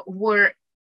 were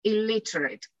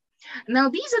illiterate. Now,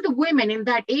 these are the women in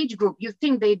that age group. You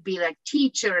think they'd be like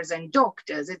teachers and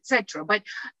doctors, etc. But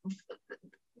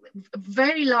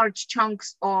very large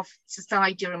chunks of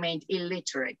society remained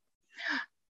illiterate.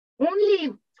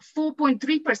 Only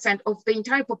 4.3% of the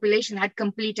entire population had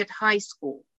completed high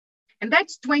school. And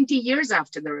that's 20 years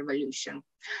after the revolution.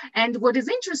 And what is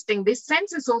interesting, this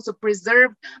census also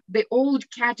preserved the old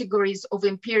categories of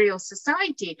imperial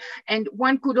society. And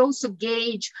one could also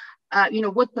gauge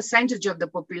what percentage of the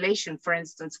population, for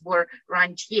instance, were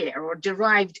rentier or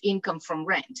derived income from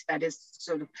rent, that is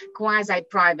sort of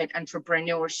quasi-private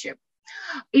entrepreneurship.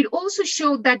 It also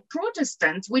showed that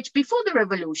Protestants, which before the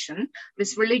revolution,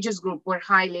 this religious group, were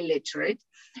highly literate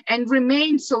and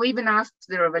remained so even after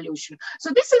the revolution. So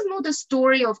this is not a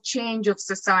story of change of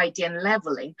society and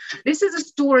leveling. This is a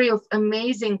story of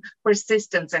amazing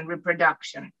persistence and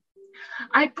reproduction.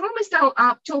 I promised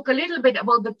I'll talk a little bit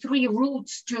about the three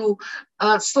routes to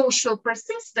social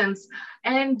persistence.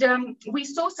 And we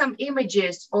saw some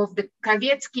images of the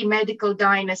Kavetsky medical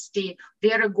dynasty,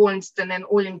 Vera Goldston and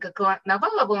Olenka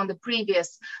Konovalova on the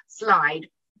previous slide.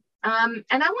 And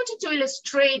I wanted to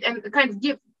illustrate and kind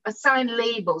of assign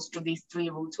labels to these three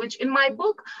routes, which in my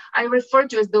book, I refer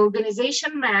to as the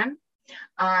organization man,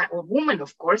 or woman,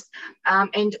 of course.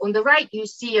 And on the right, you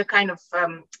see a kind of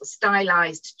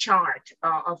stylized chart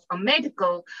of a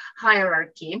medical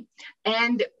hierarchy.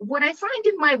 And what I find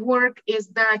in my work is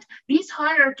that these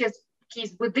hierarchies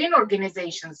within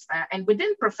organizations and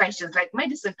within professions like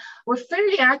medicine were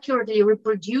fairly accurately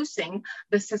reproducing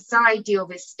the society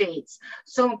of estates.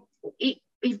 So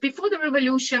if before the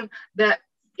revolution, the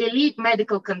elite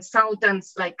medical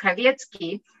consultants like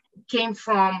Kavetsky came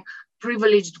from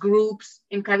privileged groups,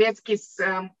 in Kavetsky's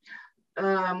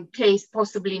case,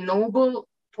 possibly noble,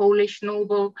 Polish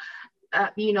noble,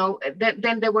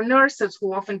 then there were nurses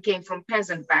who often came from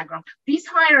peasant background. These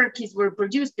hierarchies were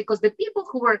produced because the people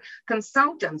who were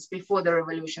consultants before the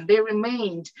revolution, they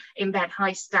remained in that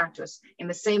high status, in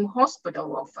the same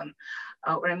hospital often,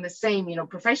 or in the same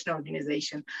professional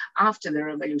organization after the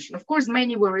revolution. Of course,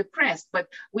 many were repressed, but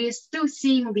we are still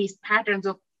seeing these patterns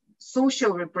of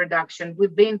social reproduction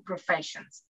within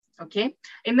professions. Okay,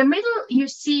 in the middle you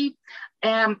see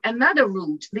another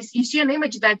route. You see an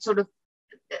image that sort of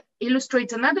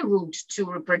illustrates another route to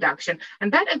reproduction,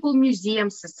 and that I call museum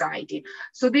society.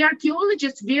 So the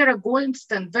archaeologist Vera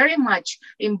Goldston very much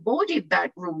embodied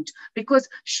that route because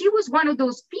she was one of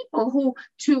those people who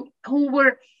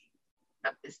were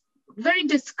very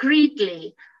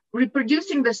discreetly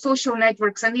reproducing the social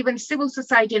networks and even civil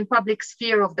society and public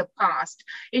sphere of the past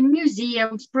in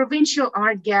museums, provincial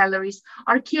art galleries,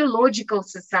 archaeological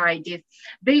societies.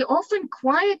 They often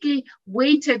quietly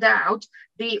waited out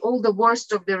all the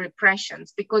worst of the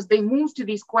repressions because they moved to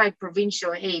these quiet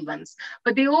provincial havens.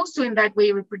 But they also in that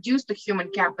way reproduced the human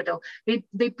capital.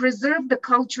 They preserved the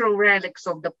cultural relics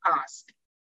of the past.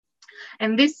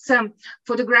 And this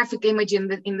photographic image in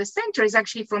the center is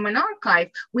actually from an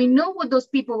archive. We know what those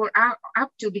people were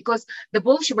up to because the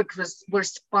Bolsheviks were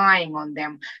spying on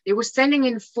them. They were sending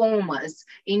informers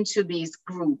into these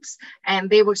groups, and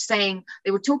they were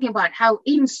talking about how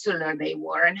insular they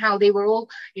were and how they were all,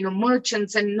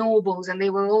 merchants and nobles, and they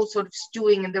were all sort of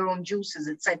stewing in their own juices,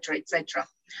 etc., etc.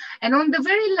 And on the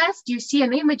very left, you see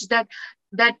an image that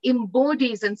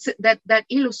embodies and that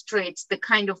illustrates the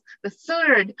kind of the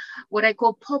third, what I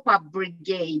call pop-up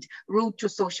brigade route to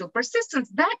social persistence.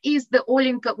 That is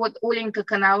what Olenka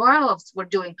Konovalovs were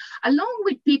doing, along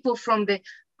with people from the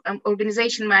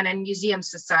Organization Man and Museum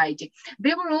Society.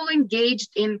 They were all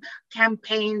engaged in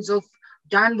campaigns of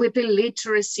done with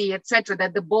illiteracy, etc.,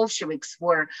 that the Bolsheviks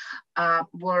were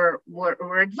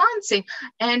advancing.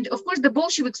 And of course, the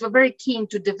Bolsheviks were very keen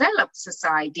to develop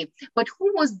society, but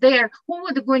who was there? Who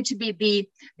were going to be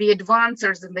the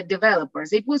advancers and the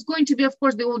developers? It was going to be, of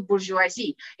course, the old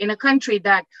bourgeoisie in a country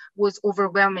that was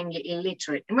overwhelmingly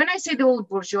illiterate. And when I say the old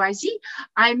bourgeoisie,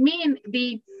 I mean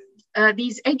these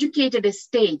educated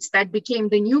estates that became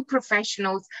the new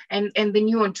professionals and the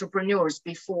new entrepreneurs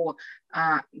before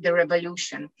the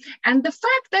revolution. And the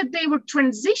fact that they were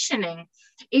transitioning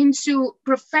into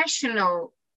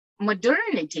professional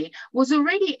modernity was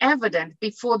already evident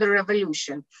before the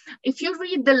revolution. If you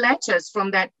read the letters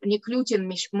from that Niklutin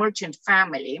merchant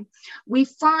family, we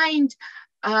find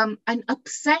an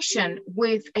obsession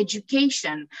with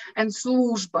education and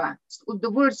sluzhba. The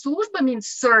word sluzhba means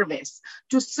service.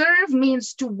 To serve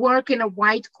means to work in a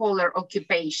white-collar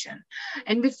occupation.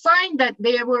 And we find that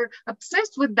they were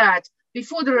obsessed with that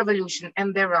before the revolution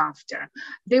and thereafter.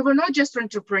 They were not just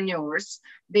entrepreneurs,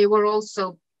 they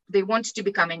wanted to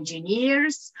become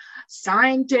engineers,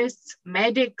 scientists,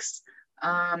 medics,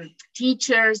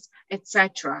 teachers,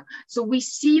 etc. So we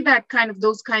see that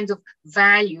those kinds of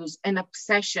values and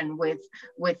obsession with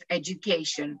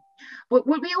education. But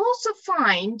what we also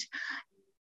find,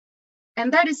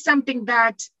 and that is something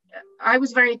that I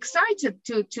was very excited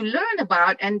to learn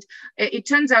about. And it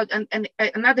turns out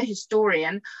another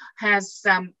historian has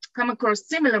come across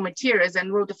similar materials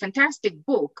and wrote a fantastic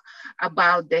book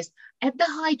about this. At the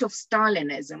height of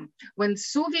Stalinism, when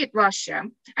Soviet Russia,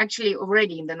 actually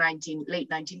already in the late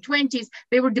 1920s,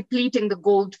 they were depleting the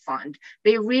gold fund.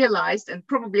 They realized, and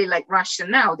probably like Russia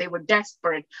now, they were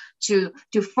desperate to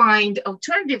find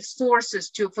alternative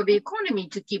sources for the economy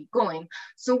to keep going.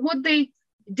 So what they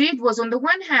did was, on the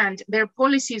one hand, their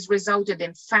policies resulted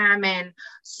in famine,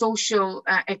 social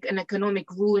and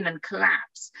economic ruin and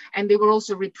collapse, and they were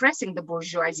also repressing the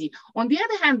bourgeoisie. On the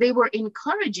other hand, they were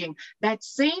encouraging that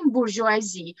same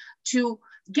bourgeoisie to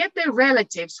get their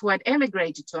relatives who had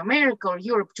emigrated to America or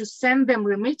Europe to send them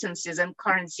remittances and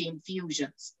currency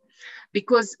infusions,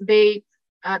 because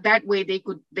that way they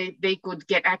could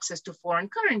get access to foreign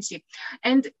currency.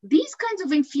 And these kinds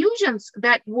of infusions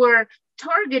that were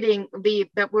targeting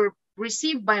that were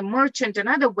received by merchant and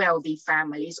other wealthy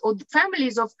families, or the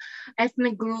families of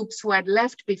ethnic groups who had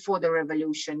left before the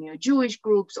revolution, Jewish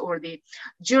groups, or the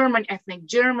German ethnic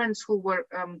Germans who were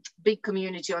big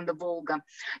community on the Volga.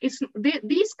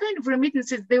 These kind of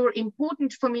remittances, they were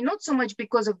important for me, not so much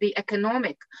because of the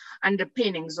economic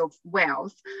underpinnings of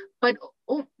wealth, but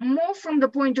more from the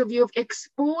point of view of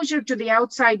exposure to the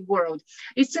outside world.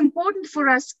 It's important for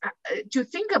us to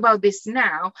think about this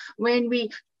now when we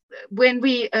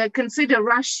consider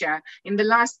Russia in the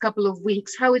last couple of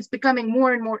weeks, how it's becoming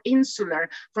more and more insular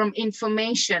from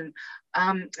information,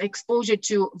 exposure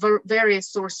to various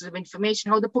sources of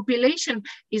information, how the population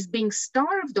is being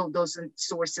starved of those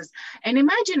sources. And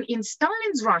imagine in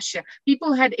Stalin's Russia,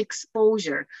 people had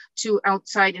exposure to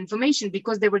outside information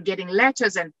because they were getting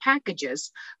letters and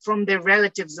packages from their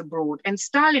relatives abroad. And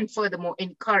Stalin furthermore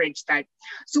encouraged that.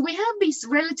 So we have these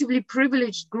relatively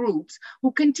privileged groups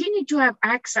who continue to have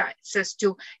access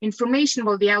to information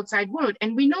about the outside world.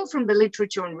 And we know from the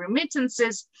literature on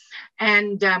remittances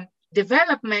and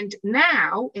development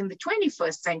now in the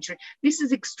 21st century, this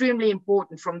is extremely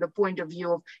important from the point of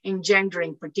view of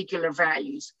engendering particular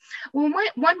values. Well,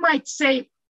 one might say,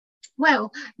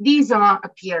 well, these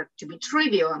appear to be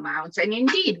trivial amounts. And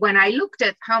indeed, when I looked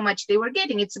at how much they were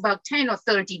getting, it's about $10 or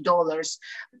 $30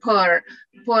 per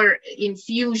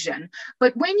infusion.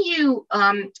 But when you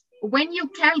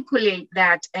calculate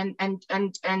that and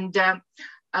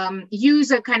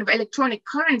use a kind of electronic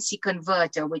currency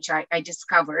converter, which I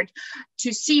discovered,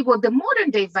 to see what the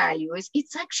modern day value is,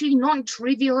 it's actually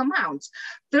non-trivial amounts.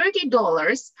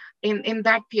 $30 in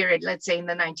that period, let's say in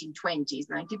the 1920s,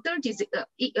 1930s,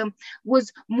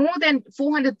 was more than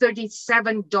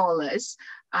 $437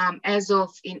 as of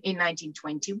in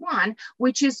 1921,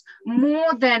 which is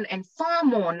more than and far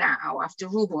more now, after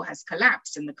ruble has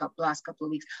collapsed in the last couple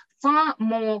of weeks, far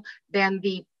more than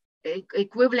the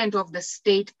equivalent of the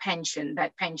state pension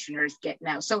that pensioners get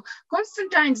now. So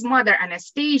Konstantine's mother,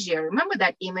 Anastasia, remember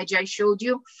that image I showed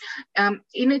you? In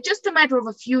just a matter of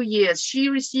a few years, she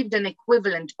received an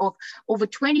equivalent of over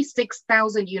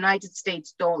 26,000 United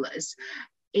States dollars.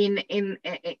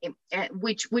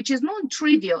 Which is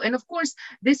non-trivial. And of course,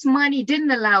 this money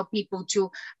didn't allow people to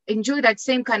enjoy that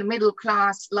same kind of middle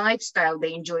class lifestyle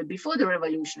they enjoyed before the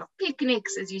revolution, of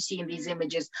picnics, as you see in these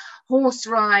images, horse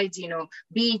rides,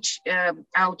 beach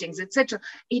outings, etc.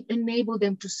 It enabled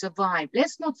them to survive.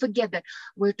 Let's not forget that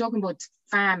we're talking about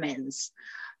famines,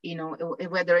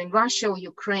 whether in Russia or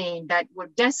Ukraine, that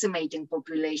were decimating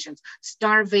populations,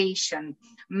 starvation,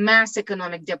 mass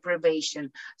economic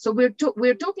deprivation. So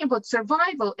we're talking about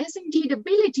survival as indeed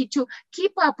ability to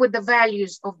keep up with the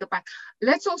values of the past.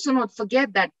 Let's also not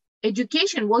forget that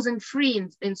education wasn't free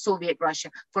in Soviet Russia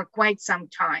for quite some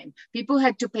time. People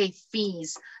had to pay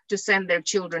fees to send their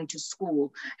children to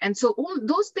school. And so all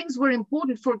those things were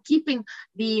important for keeping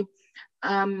the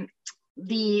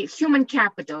human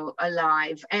capital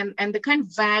alive and the kind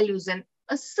of values and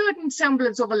a certain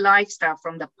semblance of a lifestyle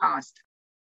from the past.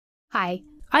 Hi,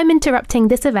 I'm interrupting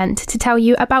this event to tell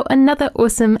you about another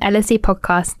awesome LSE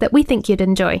podcast that we think you'd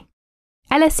enjoy.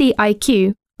 LSE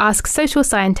IQ asks social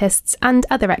scientists and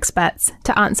other experts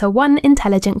to answer one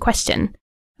intelligent question,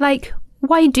 like,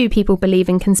 why do people believe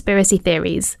in conspiracy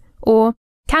theories? Or,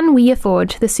 can we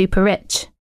afford the super rich?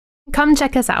 Come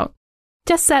check us out.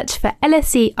 Just search for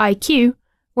LSE IQ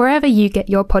wherever you get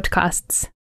your podcasts.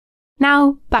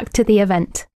 Now, back to the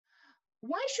event.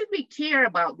 Why should we care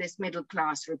about this middle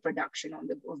class reproduction of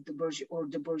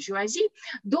the bourgeoisie?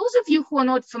 Those of you who are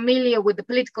not familiar with the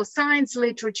political science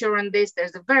literature on this,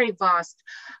 there's a very vast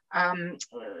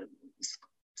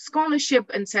scholarship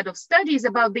and set of studies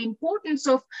about the importance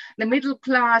of the middle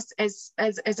class as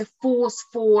a force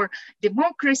for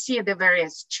democracy at the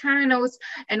various channels,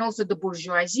 and also the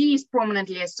bourgeoisie is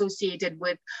prominently associated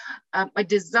with a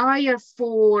desire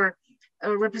for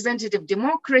representative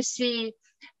democracy,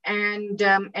 and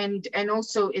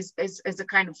also is a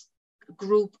kind of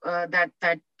group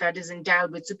that is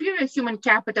endowed with superior human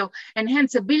capital and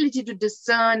hence ability to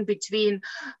discern between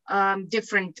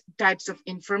different types of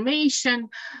information,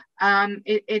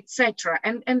 etc.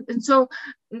 And so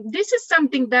this is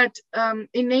something that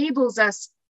enables us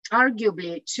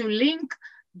arguably to link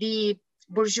the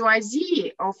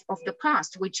bourgeoisie of the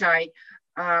past, which I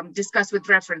discussed with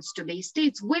reference to the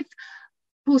states, with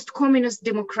post-communist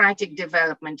democratic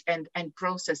development and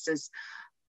processes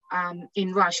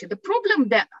in Russia. The problem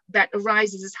that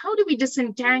arises is, how do we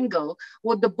disentangle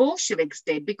what the Bolsheviks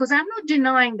did? Because I'm not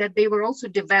denying that they were also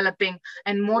developing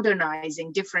and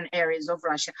modernizing different areas of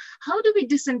Russia. How do we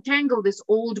disentangle this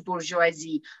old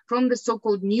bourgeoisie from the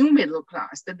so-called new middle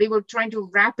class that they were trying to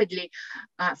rapidly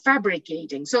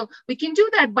fabricating? So we can do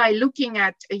that by looking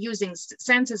at using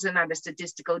census and other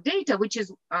statistical data, which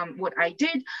is what I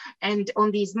did. And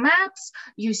on these maps,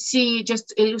 you see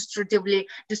just illustratively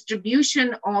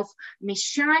distribution of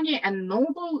Mishani and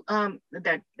noble,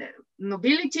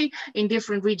 nobility in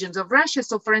different regions of Russia.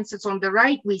 So for instance, on the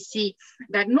right, we see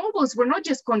that nobles were not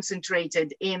just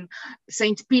concentrated in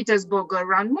St. Petersburg or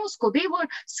around Moscow, they were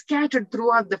scattered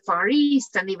throughout the Far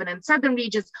East and even in southern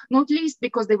regions, not least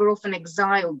because they were often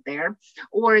exiled there.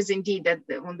 Or as indeed that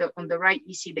on the right,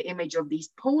 we see the image of these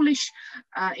Polish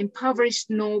impoverished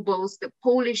nobles. The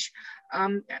Polish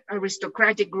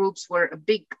aristocratic groups were a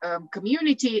big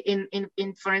community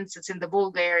in, for instance, in the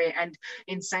Volga area and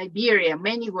in Siberia.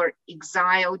 Many were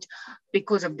exiled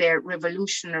because of their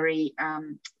revolutionary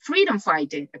freedom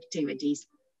fighting activities.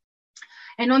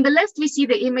 And on the left, we see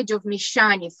the image of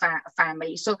Mishani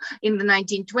family. So in the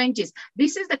 1920s,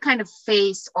 this is the kind of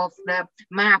face of the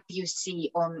map you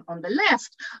see on the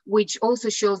left, which also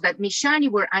shows that Mishani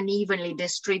were unevenly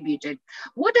distributed.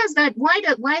 What does that, why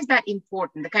is that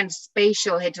important? The kind of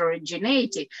spatial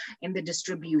heterogeneity in the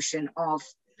distribution of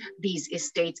these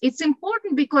estates. It's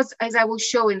important because, as I will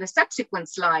show in the subsequent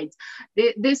slides,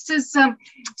 this is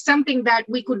something that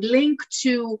we could link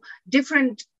to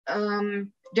different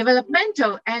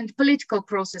developmental and political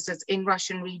processes in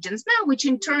Russian regions now, which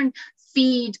in turn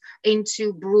feed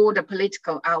into broader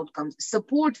political outcomes,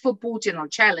 support for Putin or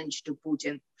challenge to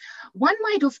Putin. One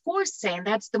might, of course, say, and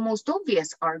that's the most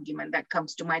obvious argument that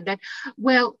comes to mind, that,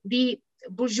 well, the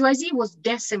bourgeoisie was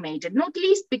decimated, not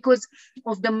least because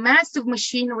of the massive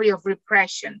machinery of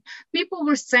repression. People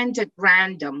were sent at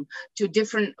random to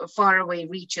different faraway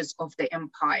reaches of the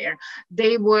empire.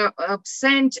 They were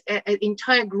sent,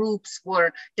 entire groups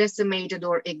were decimated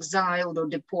or exiled or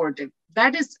deported.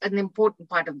 That is an important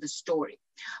part of the story.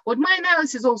 What my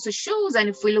analysis also shows, and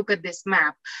if we look at this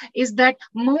map, is that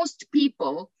most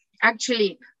people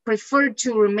actually preferred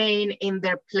to remain in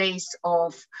their place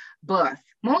of birth.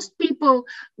 Most people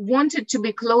wanted to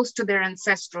be close to their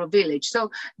ancestral village.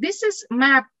 So this is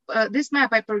this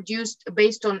map I produced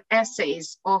based on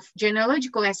essays of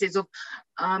genealogical essays of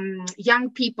young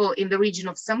people in the region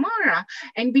of Samara,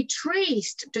 and we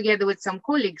traced together with some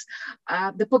colleagues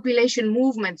the population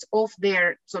movements of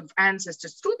their sort of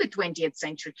ancestors through the 20th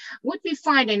century. What we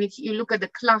find, and if you look at the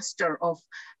cluster of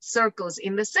circles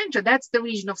in the center, that's the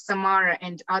region of Samara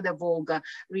and other Volga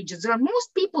regions.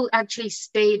 Most people actually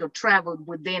stayed or traveled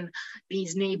within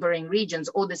these neighboring regions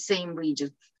or the same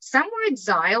region. Some were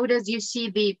exiled, as you see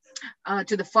the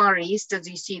to the Far East, as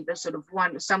you see the sort of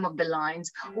some of the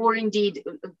lines, or indeed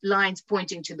lines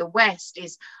pointing to the West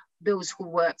is those who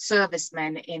were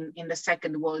servicemen in the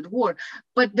Second World War.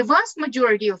 But the vast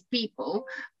majority of people,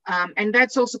 and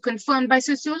that's also confirmed by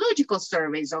sociological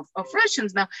surveys of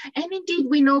Russians now, and indeed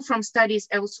we know from studies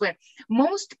elsewhere,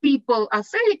 most people are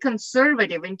fairly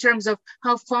conservative in terms of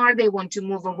how far they want to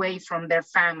move away from their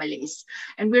families.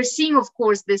 And we're seeing, of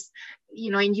course, this,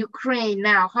 in Ukraine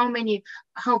now,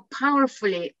 how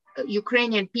powerfully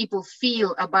Ukrainian people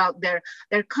feel about their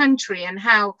country, and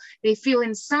how they feel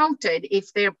insulted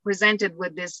if they're presented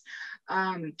with this,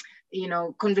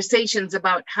 conversations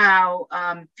about how,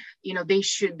 they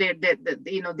should,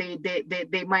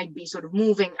 they might be sort of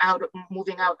moving out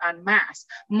en masse.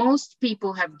 Most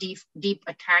people have deep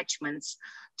attachments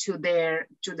to their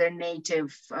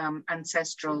native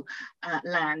ancestral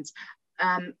lands.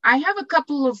 I have a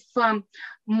couple of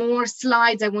more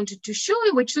slides I wanted to show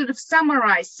you, which sort of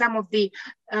summarize some of the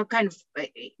kind of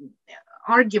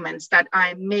arguments that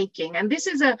I'm making. And this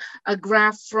is a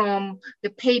graph from the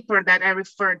paper that I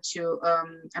referred to,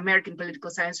 American Political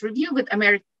Science Review with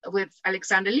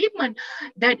Alexander Liebman,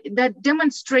 that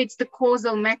demonstrates the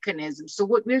causal mechanism. So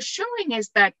what we're showing is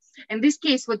that, in this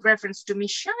case, with reference to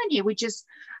Mishani, which is,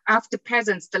 after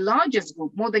peasants, the largest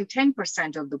group, more than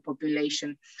 10% of the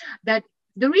population, that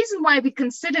the reason why we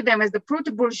consider them as the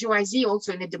proto-bourgeoisie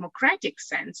also in a democratic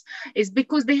sense is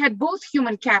because they had both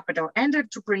human capital and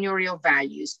entrepreneurial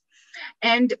values.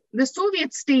 And the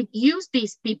Soviet state used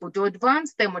these people to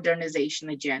advance their modernization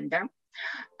agenda.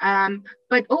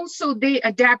 But also they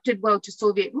adapted well to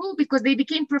Soviet rule because they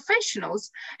became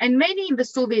professionals, and many in the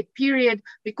Soviet period,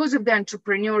 because of the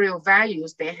entrepreneurial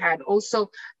values they had, also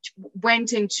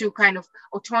went into kind of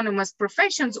autonomous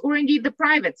professions or indeed the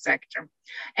private sector.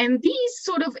 And these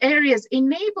sort of areas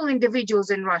enable individuals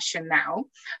in Russia now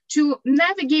to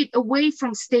navigate away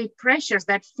from state pressures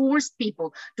that force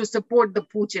people to support the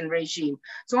Putin regime.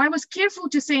 So I was careful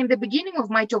to say in the beginning of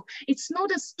my talk, it's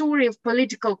not a story of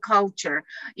political culture,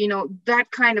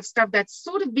 that kind of stuff that's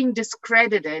sort of being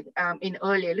discredited in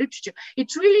earlier literature.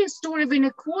 It's really a story of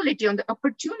inequality on the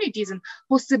opportunities and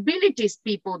possibilities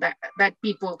that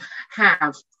people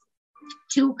have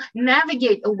to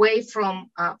navigate away from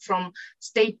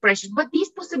state pressures. But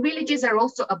these possibilities are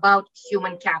also about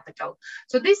human capital.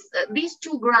 So these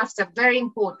two graphs are very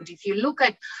important. If you look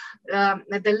at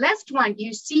the left one,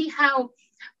 you see how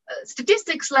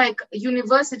statistics like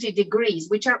university degrees,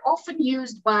 which are often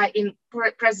used in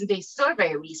present-day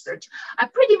survey research, are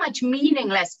pretty much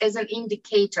meaningless as an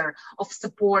indicator of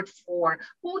support for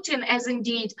Putin, as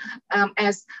indeed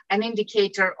as an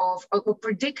indicator of a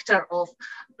predictor of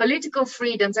political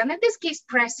freedoms, and in this case,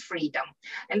 press freedom.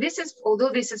 And this is,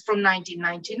 although this is from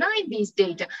 1999, these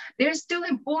data, they're still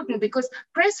important because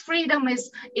press freedom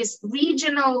is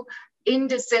regional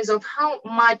indices of how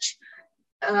much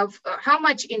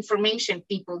information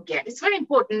people get. It's very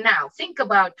important now. Think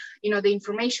about, the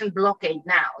information blockade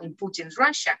now in Putin's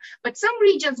Russia, but some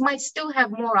regions might still have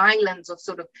more islands of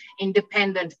sort of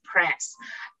independent press.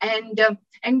 And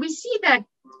we see that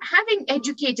having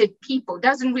educated people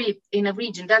in a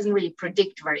region doesn't really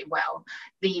predict very well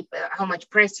how much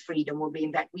press freedom will be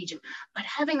in that region. But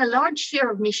having a large share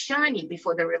of Mishani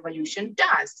before the revolution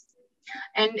does.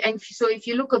 And so if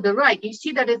you look at the right, you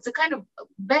see that it's a kind of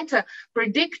better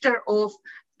predictor of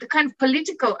the kind of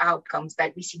political outcomes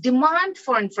that we see, demand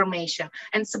for information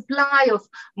and supply of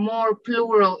more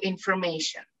plural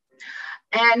information.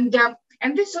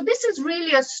 So this is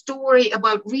really a story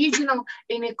about regional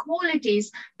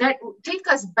inequalities that take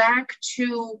us back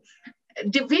to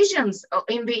divisions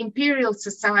in the imperial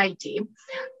society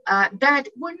that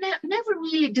were never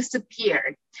really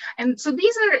disappeared. And so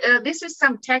this is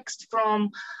some text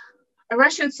from a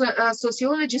Russian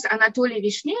sociologist, Anatoly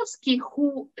Vishnevsky,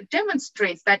 who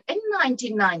demonstrates that in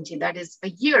 1990, that is a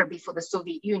year before the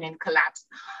Soviet Union collapsed,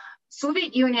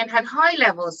 Soviet Union had high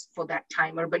levels for that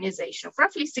time, urbanization of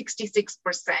roughly 66%,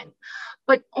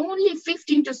 but only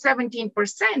 15 to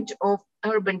 17% of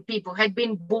urban people had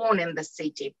been born in the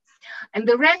city. And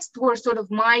the rest were sort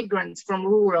of migrants from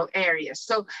rural areas.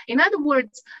 So in other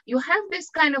words, you have this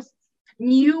kind of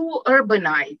new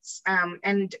urbanites.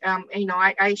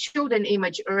 I showed an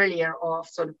image earlier of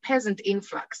sort of peasant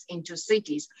influx into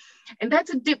cities. And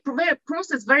that's a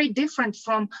process very different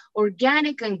from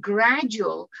organic and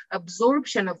gradual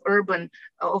absorption of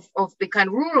the kind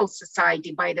of rural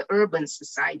society by the urban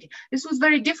society. This was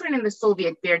very different in the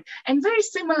Soviet period and very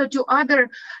similar to other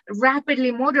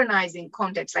rapidly modernizing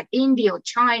contexts like India or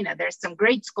China. There's some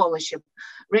great scholarship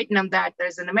written on that.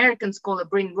 There's an American scholar,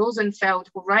 Bryn Rosenfeld,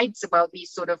 who writes about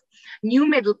these sort of new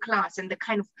middle class and the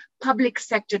kind of public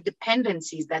sector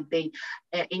dependencies that they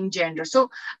engender. So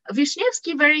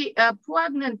Vishnevsky very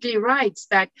poignantly writes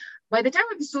that by the time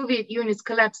of the Soviet Union's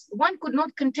collapse, one could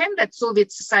not contend that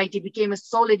Soviet society became a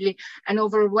solidly and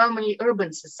overwhelmingly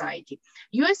urban society.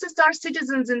 USSR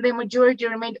citizens in their majority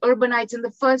remained urbanites in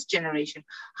the first generation,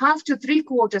 half to three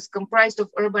quarters comprised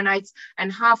of urbanites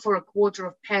and half or a quarter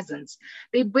of peasants.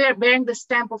 They bearing the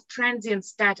stamp of transient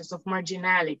status of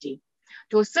marginality.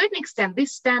 To a certain extent,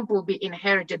 this stamp will be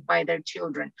inherited by their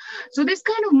children. So this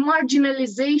kind of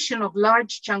marginalization of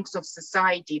large chunks of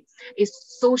society is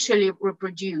socially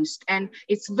reproduced. And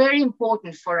it's very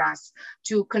important for us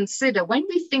to consider when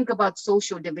we think about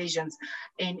social divisions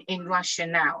in Russia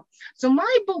now. So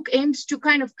my book aims to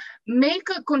kind of make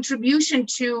a contribution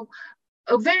to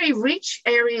a very rich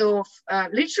area of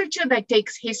literature that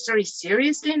takes history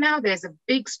seriously now. There's a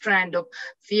big strand of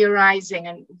theorizing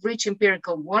and rich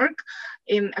empirical work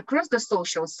across the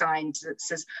social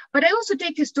sciences. But I also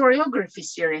take historiography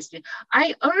seriously.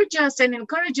 I urge us and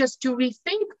encourage us to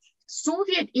rethink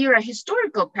Soviet era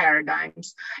historical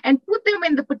paradigms and put them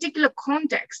in the particular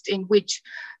context in which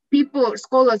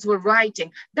scholars were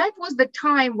writing. That was the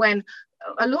time when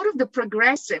a lot of the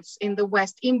progressives in the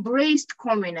West embraced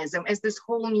communism as this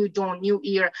whole new dawn, new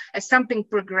era, as something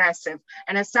progressive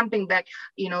and as something that,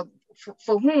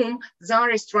 for whom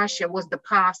Tsarist Russia was the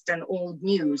past and old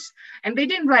news. And they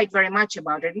didn't write very much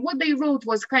about it. And what they wrote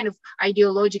was kind of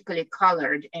ideologically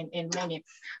colored in many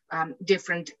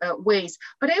different ways.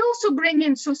 But I also bring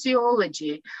in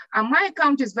sociology. My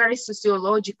account is very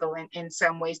sociological in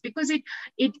some ways, because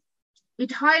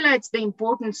it highlights the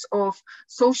importance of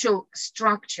social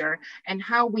structure and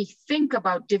how we think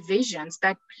about divisions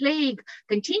that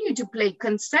continue to plague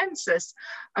consensus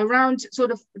around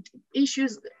sort of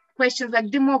questions like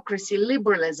democracy,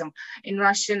 liberalism in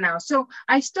Russia now. So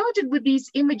I started with these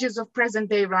images of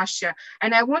present day Russia,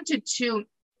 and I wanted to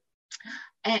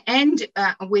end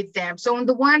with them. So on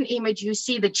the one image, you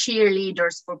see the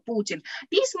cheerleaders for Putin.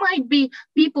 These might be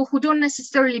people who don't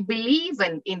necessarily believe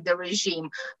in the regime.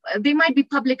 They might be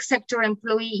public sector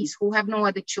employees who have no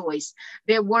other choice.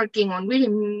 They're working on really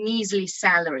measly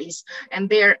salaries, and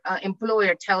their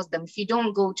employer tells them, if you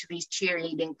don't go to these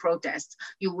cheerleading protests,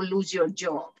 you will lose your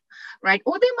job, right?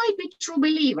 Or they might be true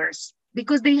believers,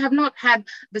 because they have not had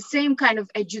the same kind of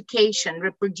education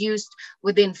reproduced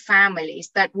within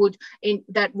families that would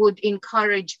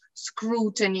encourage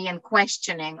scrutiny and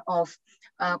questioning of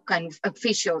kind of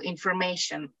official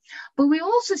information. But we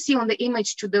also see on the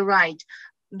image to the right,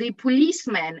 the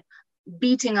policemen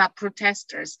beating up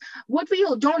protesters. What we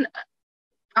don't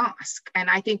ask, and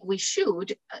I think we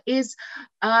should, is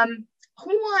who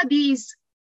are these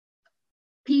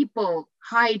people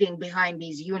hiding behind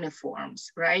these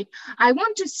uniforms, right? I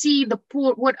want to see the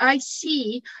poor. What I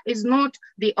see is not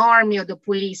the army or the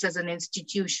police as an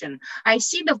institution. I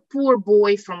see the poor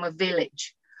boy from a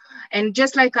village. And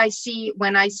just like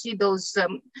when I see those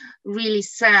really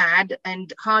sad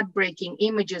and heartbreaking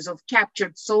images of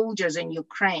captured soldiers in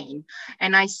Ukraine,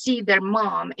 and I see their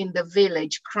mom in the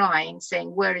village crying,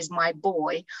 saying, "Where is my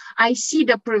boy?" I see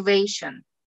deprivation.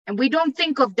 And we don't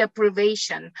think of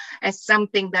deprivation as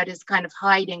something that is kind of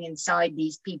hiding inside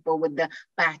these people with the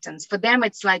batons. For them,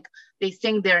 it's like they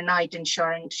think they're knight in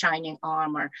shining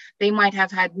armor. They might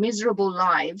have had miserable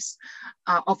lives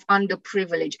of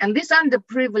underprivilege. And this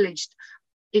underprivileged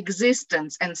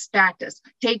existence and status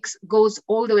goes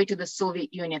all the way to the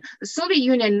Soviet Union. The Soviet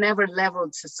Union never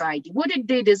leveled society. What it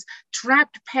did is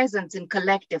trapped peasants in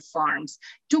collective farms,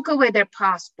 took away their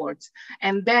passports,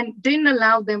 and then didn't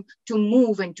allow them to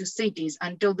move into cities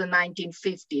until the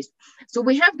 1950s. So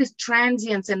we have this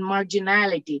transience and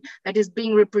marginality that is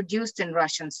being reproduced in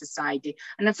Russian society.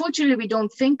 And unfortunately, we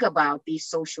don't think about these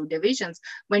social divisions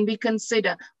when we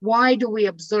consider, why do we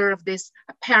observe this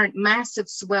apparent massive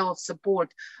swell of support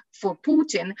for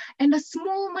Putin and a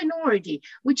small minority,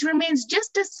 which remains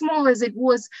just as small as it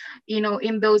was,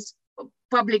 in those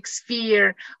public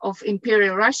sphere of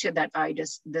imperial Russia that I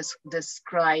just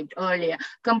described earlier,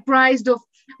 comprised of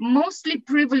mostly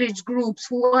privileged groups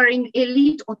who are in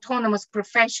elite autonomous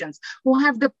professions, who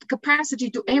have the capacity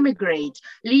to emigrate,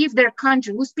 leave their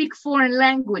country, who speak foreign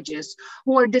languages,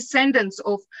 who are descendants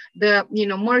of the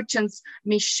merchants,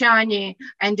 Mishani,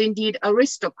 and indeed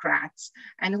aristocrats,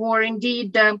 and who are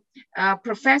indeed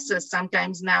professors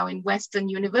sometimes now in Western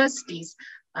universities,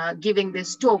 giving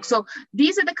this talk. So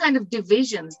these are the kind of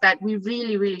divisions that we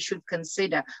really, really should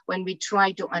consider when we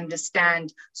try to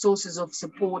understand sources of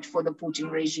support for the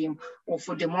Putin regime or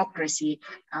for democracy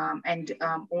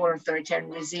or authoritarian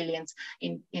resilience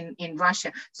in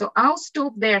Russia. So I'll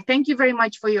stop there. Thank you very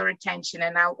much for your attention,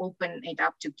 and I'll open it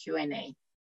up to Q&A.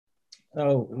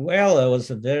 Oh, well, it was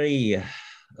a very,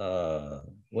 a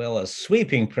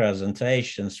sweeping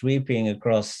presentation, sweeping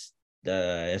across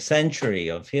a century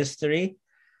of history.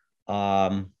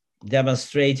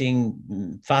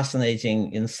 Demonstrating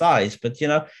fascinating insights. But,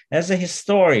 as a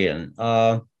historian,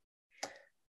 I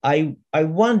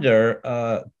wonder,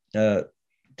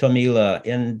 Tomila,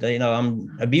 and,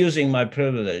 I'm abusing my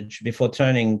privilege before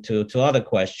turning to other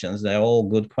questions. They're all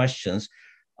good questions.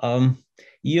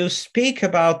 You speak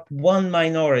about one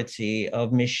minority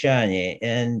of Mishani,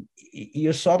 and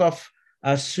you sort of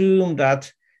assume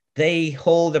that they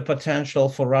hold the potential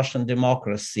for Russian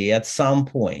democracy at some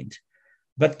point.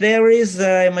 But there is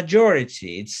a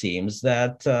majority, it seems,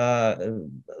 that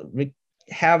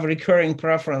have recurring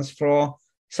preference for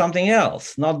something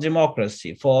else, not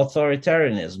democracy, for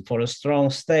authoritarianism, for a strong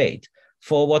state,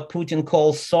 for what Putin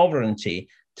calls sovereignty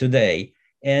today.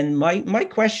 And my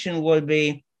question would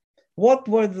be, what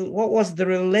was the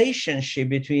relationship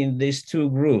between these two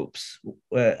groups?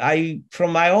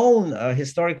 From my own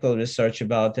historical research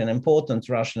about an important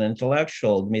Russian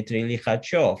intellectual, Dmitry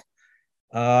Likhachev,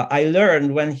 I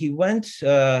learned when he went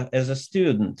as a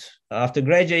student, after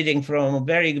graduating from a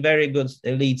very, very good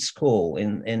elite school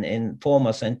in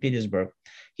former St. Petersburg,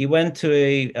 he went to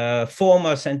a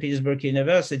former St. Petersburg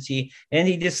University, and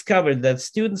he discovered that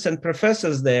students and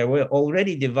professors there were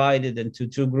already divided into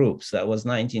two groups. That was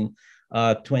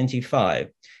 1925.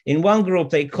 In one group,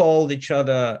 they called each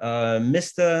other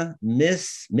Mr.,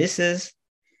 Miss, Mrs.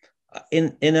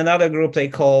 In another group, they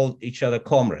called each other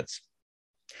comrades.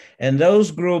 And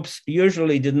those groups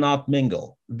usually did not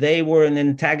mingle. They were an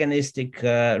antagonistic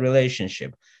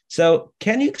relationship. So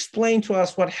can you explain to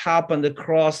us what happened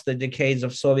across the decades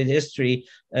of Soviet history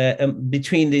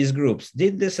between these groups?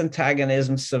 Did this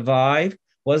antagonism survive?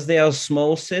 Was there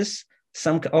osmosis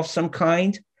of some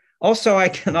kind? Also, I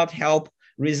cannot help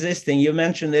resisting, you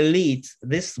mentioned elite.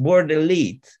 This word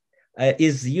elite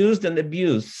is used and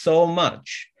abused so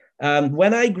much.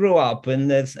 When I grew up in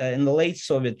the late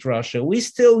Soviet Russia, we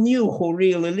still knew who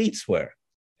real elites were.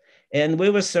 And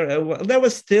there were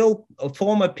still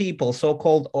former people,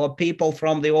 so-called, or people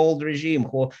from the old regime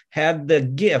who had the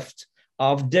gift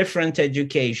of different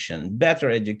education, better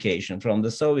education from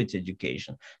the Soviet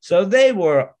education. So they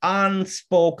were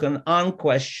unspoken,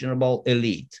 unquestionable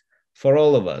elite for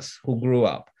all of us who grew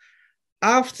up.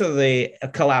 After the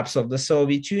collapse of the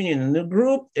Soviet Union,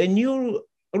 a new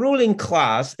ruling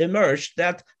class emerged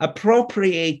that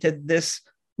appropriated this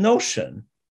notion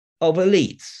of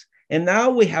elites. And now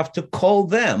we have to call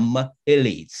them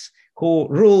elites who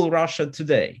rule Russia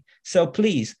today. So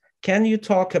please, can you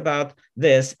talk about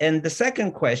this? And the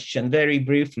second question, very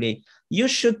briefly, you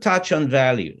should touch on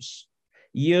values.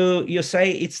 You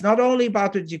say it's not only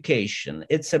about education,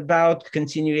 it's about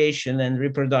continuation and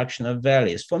reproduction of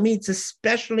values. For me, it's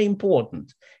especially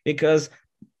important because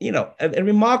a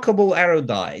remarkable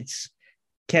erudites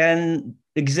can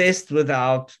exist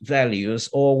without values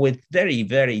or with very,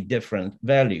 very different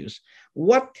values.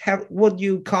 Would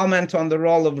you comment on the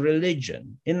role of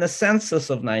religion? In the census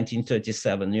of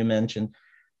 1937, you mentioned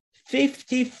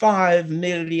 55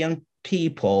 million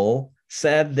people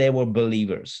said they were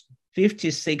believers.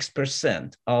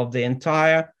 56% of the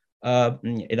entire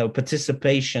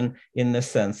participation in the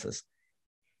census.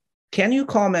 Can you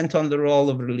comment on the role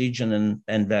of religion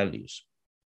and values?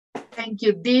 Thank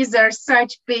you. These are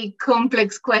such big,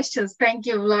 complex questions. Thank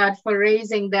you, Vlad, for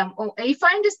raising them. If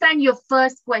I understand your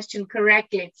first question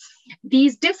correctly,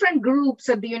 these different groups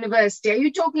at the university, are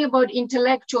you talking about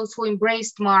intellectuals who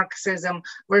embraced Marxism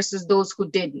versus those who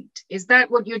didn't? Is that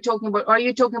what you're talking about? Or are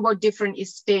you talking about different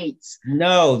estates?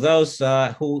 No, those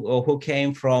who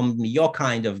came from your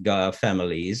kind of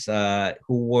families,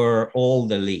 who were all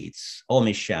elites, all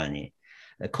Mishani.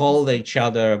 Called each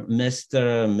other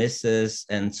Mr., Mrs.,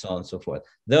 and so on and so forth.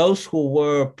 Those who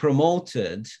were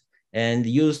promoted and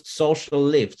used social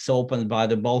lifts opened by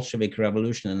the Bolshevik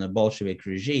Revolution and the Bolshevik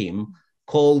regime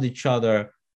called each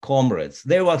other comrades.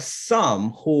 There were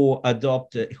some who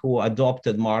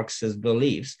adopted Marxist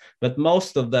beliefs, but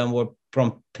most of them were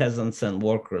from peasants and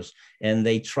workers, and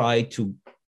they tried to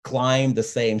climb the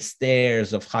same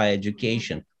stairs of higher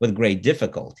education with great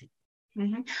difficulty.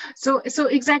 Mm-hmm. So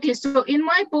exactly. So in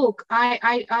my book,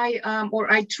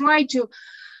 I try to,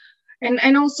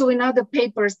 and also in other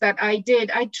papers that I did,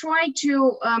 I try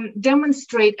to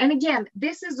demonstrate. And again,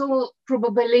 this is all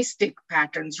probabilistic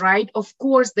patterns, right? Of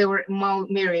course, there were a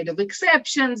myriad of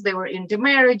exceptions. There were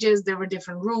intermarriages. There were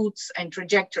different routes and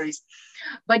trajectories,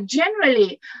 but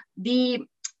generally, the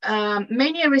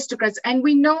many aristocrats, and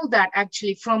we know that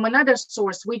actually from another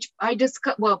source, which I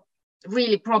discussed.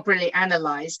 Really properly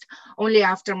analyzed only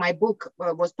after my book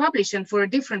was published, and for a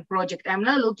different project. I'm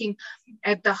now looking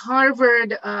at the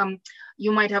Harvard,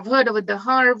 you might have heard of it, the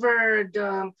Harvard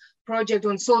project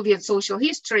on Soviet social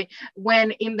history, when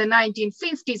in the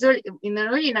 1950s, in the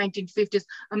early 1950s,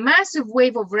 a massive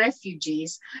wave of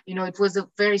refugees, it was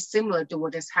very similar to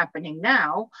what is happening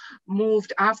now,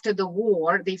 moved after the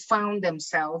war. They found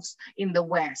themselves in the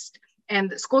West.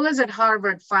 And scholars at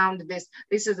Harvard found this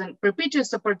is a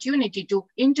perpetuous opportunity to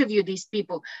interview these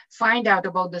people, find out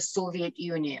about the Soviet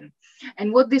Union.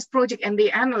 And what this project, and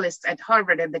the analysts at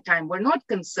Harvard at the time were not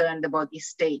concerned about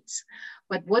estates,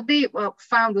 but what they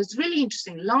found was really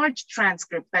interesting, large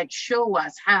transcripts that show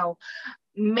us how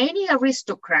many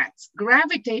aristocrats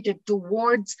gravitated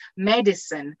towards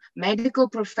medicine, medical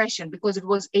profession, because it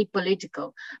was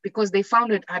apolitical, because they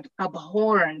found it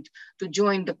abhorrent to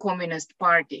join the Communist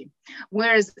Party.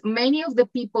 Whereas many of the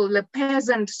people, the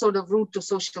peasant sort of route to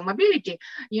social mobility,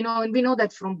 you know, and we know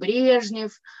that from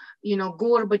Brezhnev, you know,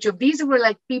 Gorbachev, these were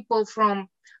like people from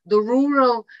the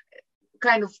rural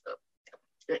kind of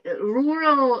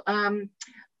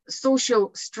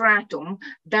social stratum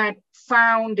that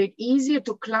found it easier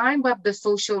to climb up the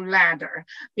social ladder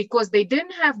because they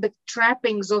didn't have the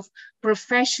trappings of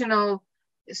professional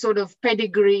sort of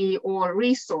pedigree or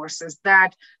resources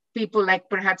that people like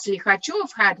perhaps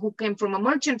Likhachov had, who came from a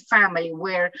merchant family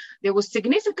where there was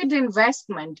significant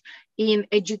investment in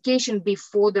education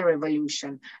before the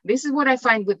revolution. This is what I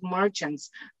find with merchants.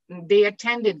 They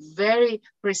attended very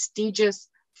prestigious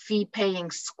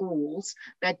fee-paying schools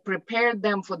that prepared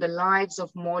them for the lives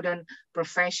of modern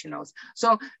professionals.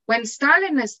 So when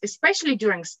Stalinism, especially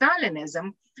during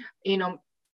Stalinism, you know,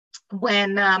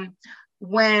 when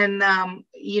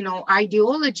you know,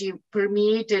 ideology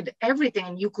permeated everything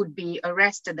and you could be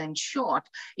arrested and shot,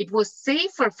 it was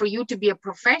safer for you to be a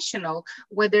professional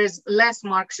where there's less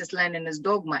Marxist-Leninist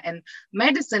dogma, and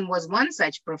medicine was one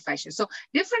such profession. So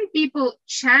different people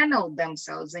channeled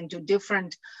themselves into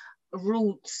different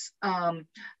routes,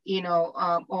 you know,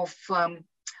 of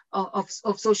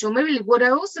social mobility. What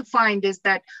I also find is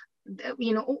that,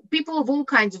 you know, people of all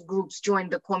kinds of groups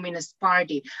joined the Communist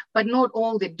Party, but not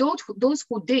all. Those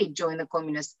who did join the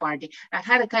Communist Party, that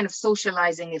had a kind of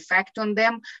socializing effect on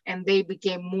them, and they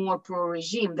became more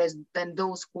pro-regime than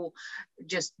those who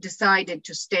just decided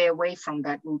to stay away from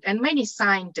that route. And many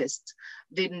scientists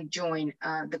didn't join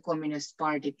the Communist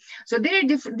Party. So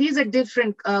these are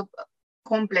different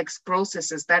complex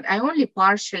processes that I only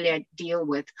partially deal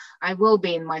with. I will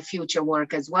be in my future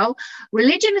work as well.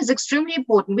 Religion is extremely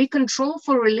important. We control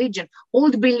for religion,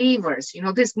 old believers, you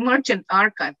know, this merchant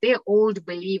archive, they're old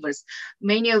believers.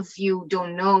 Many of you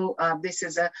don't know, this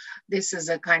is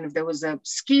a kind of, there was a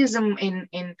schism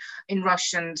in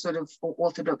Russian sort of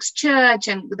Orthodox Church,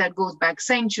 and that goes back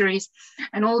centuries.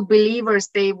 And old believers,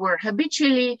 they were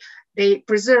habitually, they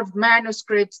preserved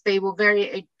manuscripts,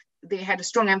 they had a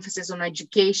strong emphasis on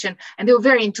education, and they were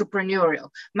very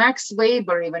entrepreneurial. Max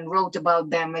Weber even wrote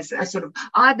about them as a sort of,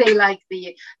 are they like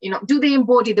the, you know, do they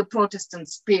embody the Protestant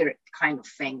spirit kind of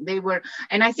thing? They were,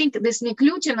 and I think this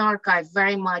Niklutin archive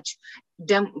very much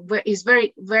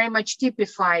very much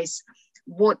typifies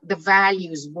what the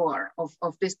values were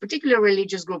of this particular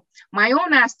religious group. My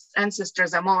own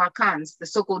ancestors are Molokans, the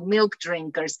so-called milk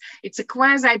drinkers. It's a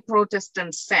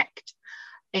quasi-Protestant sect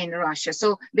in Russia.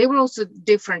 So they were also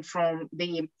different from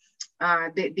the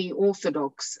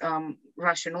Orthodox,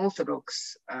 Russian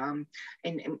Orthodox, and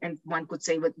one could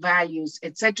say with values,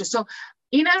 etc. So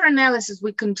in our analysis,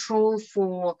 we control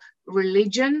for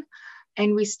religion,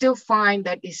 and we still find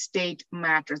that the state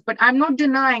matters. But I'm not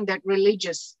denying that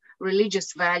religious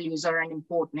values are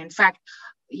important. In fact,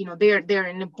 you know, they're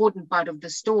an important part of the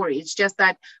story. It's just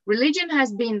that religion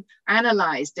has been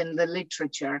analyzed in the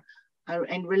literature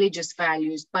and religious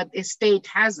values, but the state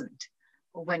hasn't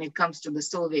when it comes to the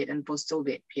Soviet and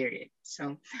post-Soviet period.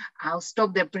 So I'll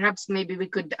stop there. Perhaps maybe we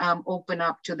could open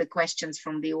up to the questions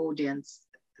from the audience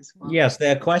as well. Yes,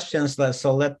 there are questions,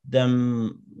 so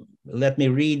let me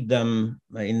read them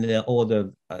in the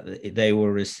order they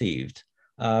were received.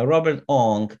 Robert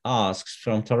Ong asks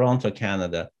from Toronto,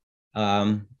 Canada,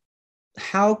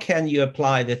 how can you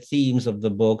apply the themes of the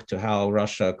book to how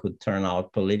Russia could turn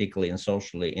out politically and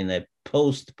socially in a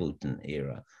post-Putin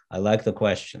era? I like the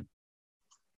question.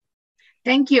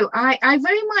 Thank you. I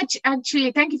very much,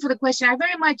 actually, thank you for the question. I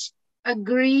very much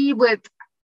agree with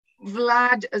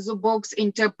Vlad Zubok's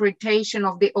interpretation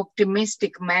of the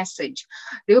optimistic message.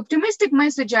 The optimistic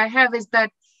message I have is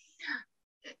that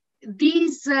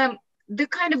these, the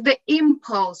kind of the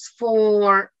impulse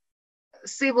for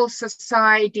civil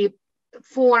society,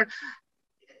 for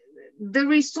the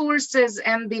resources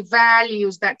and the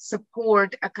values that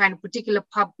support a kind of particular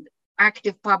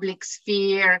active public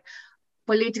sphere,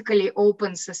 politically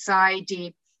open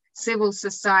society, civil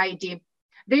society,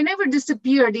 they never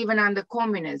disappeared even under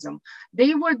communism.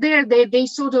 They were there, they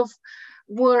sort of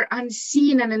were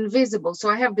unseen and invisible. So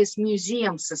I have this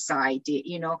museum society,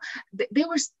 you know, there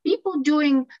were people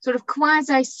doing sort of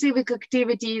quasi-civic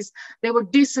activities. There were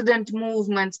dissident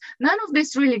movements. None of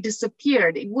this really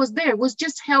disappeared. It was there, it was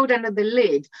just held under the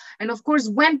lid. And of course,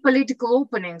 when political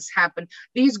openings happen,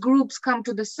 these groups come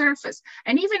to the surface.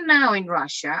 And even now in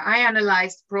Russia, I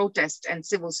analyzed protest and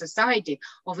civil society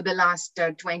over the last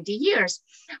 20 years.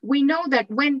 We know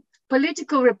that when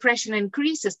political repression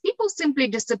increases, people simply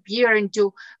disappear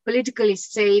into politically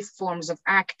safe forms of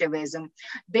activism.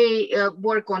 They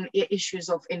work on issues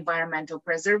of environmental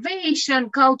preservation,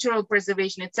 cultural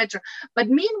preservation, etc. But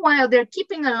meanwhile, they're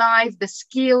keeping alive the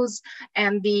skills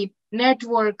and the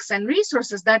networks and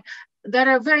resources that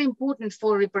are very important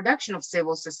for reproduction of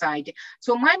civil society.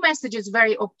 So my message is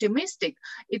very optimistic.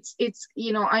 It's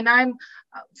you know, and I'm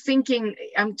thinking,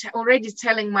 I'm already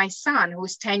telling my son,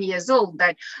 who's 10 years old,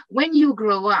 that when you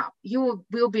grow up, you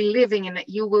will be living in it,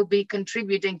 you will be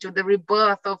contributing to the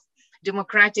rebirth of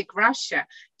democratic Russia.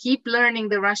 Keep learning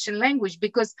the Russian language,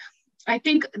 because I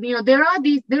think, you know,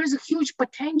 there is a huge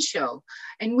potential,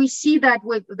 and we see that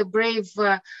with the brave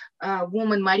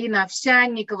woman Marina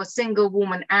Ovsyannikova, Single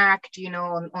Woman Act, you know,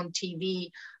 on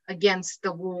TV, against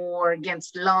the war,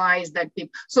 against lies that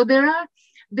people. So there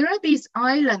are these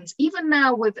islands, even now,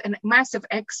 with a massive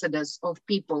exodus of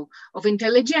people, of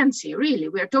intelligentsia, really.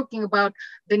 We're talking about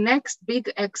the next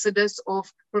big exodus of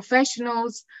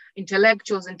professionals,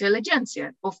 intellectuals, intelligentsia,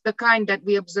 of the kind that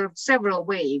we observed several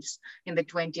waves in the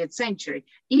 20th century.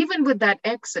 Even with that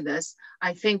exodus,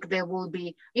 I think there will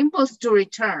be impulse to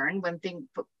return when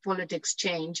politics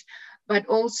change, but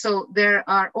also there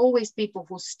are always people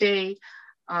who stay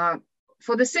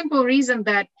for the simple reason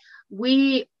that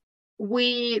we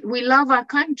love our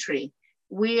country.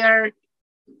 We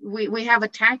have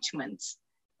attachments.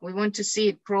 We want to see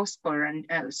it prosper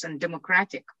and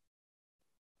democratic.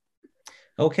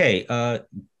 Okay,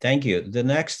 thank you. The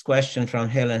next question from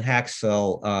Helen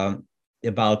Haxel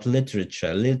about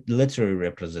literature, literary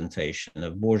representation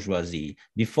of bourgeoisie.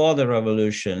 Before the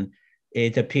revolution,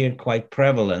 it appeared quite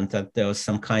prevalent that there was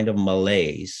some kind of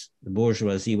malaise. The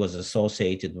bourgeoisie was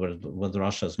associated with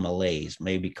Russia's malaise,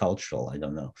 maybe cultural, I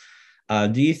don't know.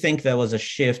 Do you think there was a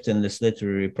shift in this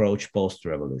literary approach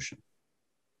post-revolution?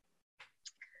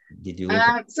 Did you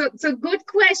look so good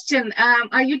question.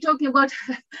 Are you talking about,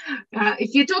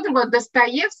 if you're talking about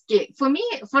Dostoevsky, for me,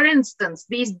 for instance,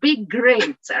 these big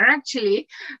greats are actually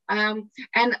a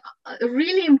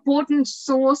really important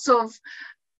source of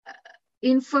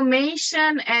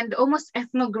information and almost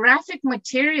ethnographic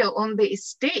material on the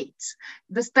estates.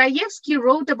 Dostoevsky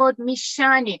wrote about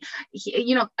Mishani.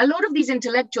 You know, a lot of these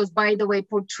intellectuals, by the way,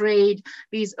 portrayed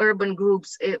these urban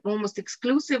groups almost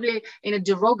exclusively in a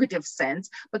derogative sense.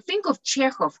 But think of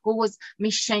Chekhov, who was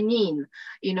Mishanin.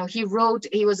 You know, he was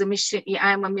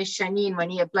I am a Mishanin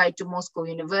when he applied to Moscow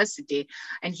University,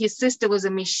 and his sister was a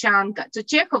Mishanka. So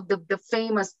Chekhov, the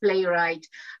famous playwright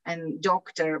and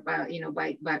doctor, you know,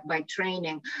 by training.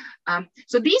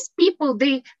 So these people,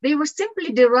 they were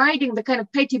simply deriding the kind of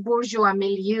petty bourgeois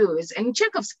milieus. And in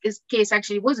Chekhov's case,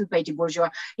 actually, it wasn't petty bourgeois.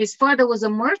 His father was a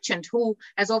merchant who,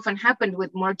 as often happened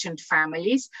with merchant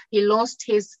families, he lost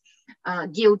his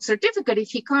guild certificate.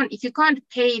 If you can't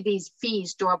pay these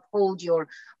fees to uphold your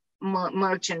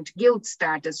merchant guild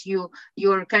status,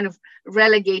 you're kind of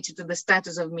relegated to the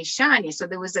status of Mishani. So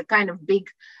there was a kind of big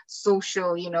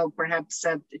social, you know, perhaps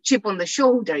a chip on the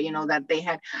shoulder, you know, that they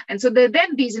had. And so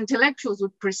then these intellectuals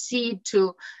would proceed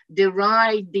to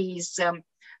deride these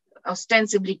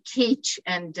ostensibly kitsch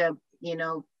and, you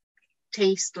know,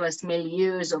 tasteless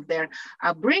milieus of their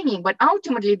upbringing, but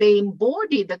ultimately they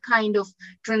embody the kind of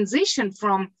transition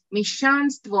from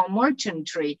Mishanstvo,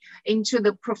 merchantry, into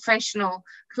the professional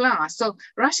class. So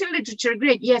Russian literature,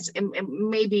 great, yes,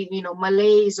 maybe, you know,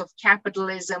 malaise of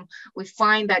capitalism, we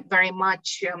find that very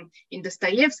much in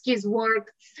Dostoevsky's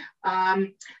work,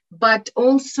 but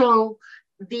also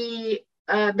the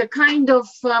kind of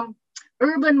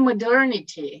urban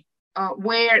modernity,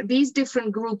 where these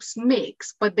different groups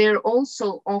mix, but they're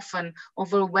also often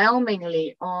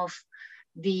overwhelmingly of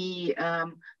the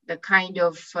kind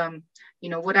of, you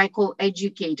know, what I call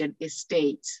educated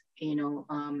estates. You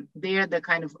know, they're the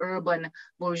kind of urban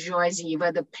bourgeoisie,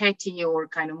 whether petty or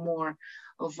kind of more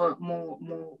of a more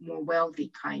wealthy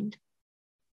kind.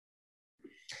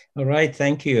 All right,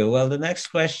 thank you. Well, the next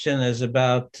question is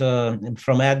about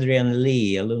from Adrian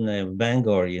Lee, alumni of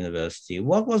Bangor University.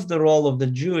 What was the role of the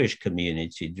Jewish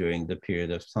community during the period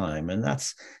of time? And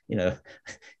that's, you know,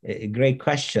 a great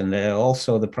question.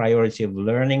 Also, the priority of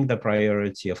learning, the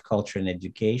priority of culture and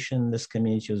education, this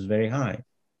community was very high.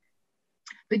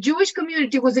 The Jewish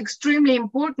community was extremely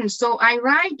important. So I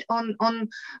write on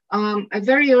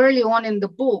very early on in the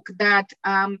book that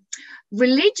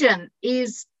religion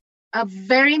is a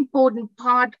very important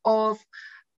part of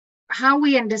how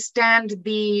we understand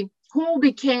who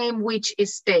became which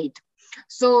estate.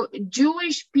 So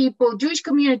Jewish people, Jewish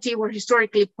community were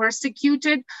historically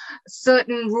persecuted.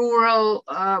 Certain rural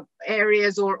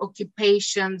areas or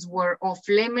occupations were off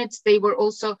limits. They were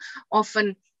also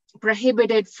often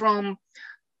prohibited from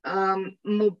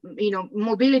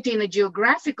mobility in a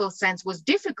geographical sense was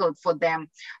difficult for them.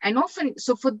 And often,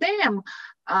 so for them,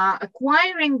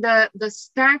 acquiring the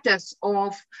status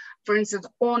of, for instance,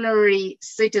 honorary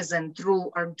citizen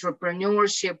through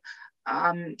entrepreneurship,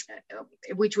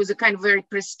 which was a kind of very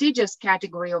prestigious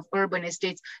category of urban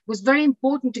estates, was very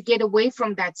important to get away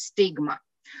from that stigma.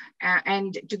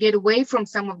 And to get away from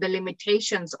some of the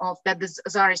limitations of that the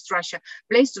Tsarist Russia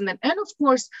placed on them. And of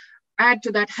course, add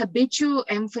to that habitual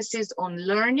emphasis on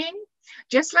learning,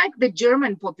 just like the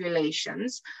German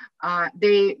populations,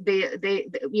 in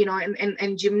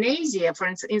gymnasia, for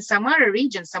instance, in Samara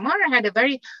region, Samara had a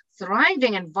very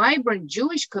thriving and vibrant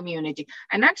Jewish community.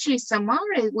 And actually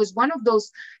Samara was one of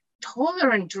those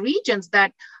tolerant regions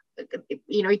that,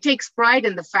 it takes pride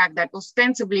in the fact that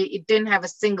ostensibly it didn't have a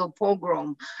single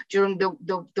pogrom during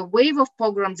the wave of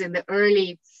pogroms in the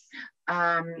early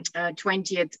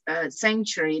 20th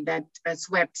century that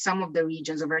swept some of the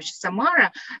regions of Russia.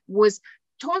 Samara was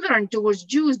tolerant towards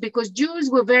Jews because Jews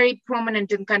were very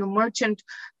prominent in kind of merchant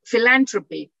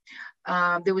philanthropy.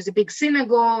 There was a big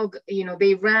synagogue,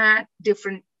 they ran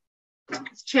different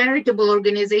charitable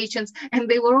organizations, and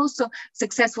they were also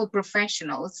successful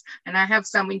professionals. And I have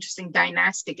some interesting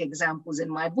dynastic examples in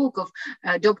my book of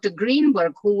Dr.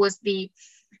 Greenberg, who was the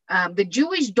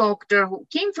Jewish doctor who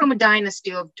came from a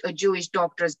dynasty of Jewish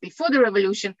doctors before the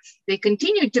revolution. They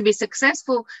continued to be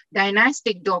successful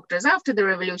dynastic doctors after the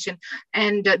revolution.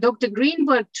 And Dr.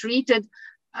 Greenberg treated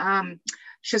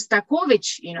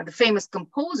Shostakovich, the famous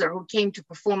composer who came to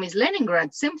perform his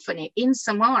Leningrad Symphony in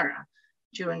Samara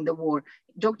during the war.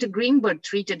 Dr. Greenberg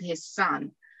treated his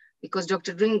son because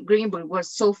Dr. Greenberg was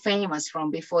so famous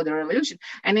from before the revolution.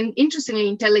 And interestingly,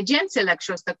 intelligentsia like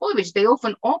Shostakovich, they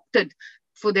often opted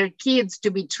for their kids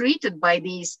to be treated by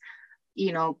these,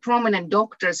 prominent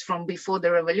doctors from before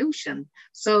the revolution.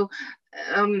 So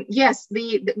yes,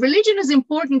 the religion is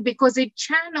important because it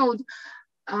channeled,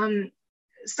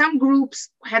 some groups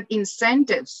had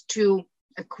incentives to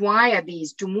acquire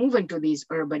these, to move into these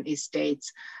urban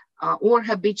estates, or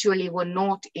habitually were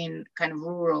not in kind of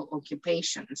rural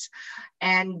occupations.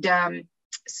 And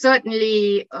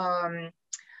certainly,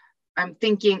 I'm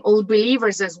thinking old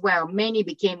believers as well, many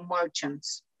became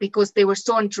merchants because they were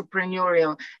so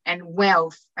entrepreneurial and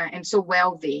and so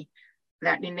wealthy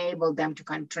that enabled them to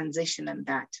kind of transition in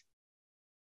that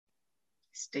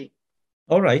state.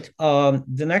 All right.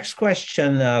 The next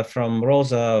question from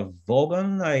Rosa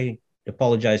Vaughan. I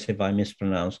apologize if I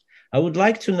mispronounced. I would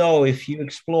like to know if you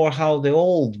explore how the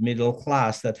old middle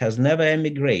class that has never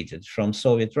emigrated from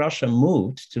Soviet Russia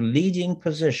moved to leading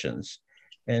positions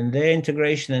and their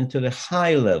integration into the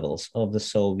high levels of the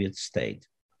Soviet state.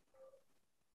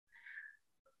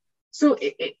 So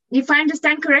if I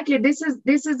understand correctly, this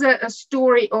is a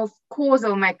story of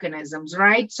causal mechanisms,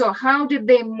 right? So how did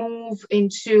they move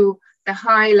into the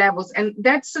high levels? And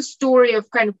that's a story of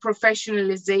kind of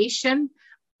professionalization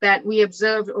that we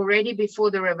observed already before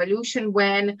the revolution,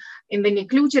 when in the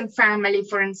Nekluzhin family,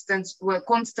 for instance, where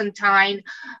Constantine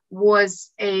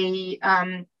was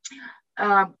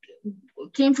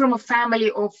came from a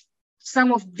family of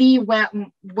some of the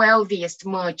wealthiest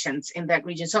merchants in that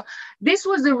region. So this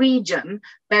was a region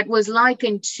that was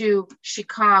likened to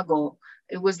Chicago.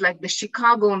 It was like the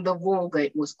Chicago on the Volga,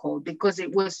 it was called, because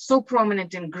it was so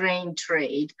prominent in grain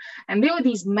trade. And there were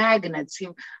these magnates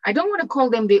who, I don't want to call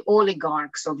them the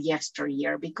oligarchs of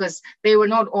yesteryear, because they were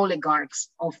not oligarchs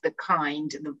of the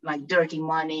kind, like dirty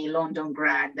money,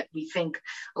 Londongrad that we think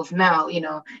of now,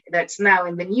 that's now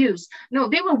in the news. No,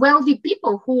 they were wealthy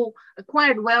people who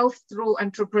acquired wealth through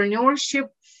entrepreneurship.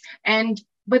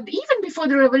 But even before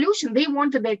the revolution, they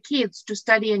wanted their kids to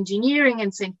study engineering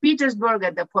in St. Petersburg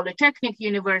at the Polytechnic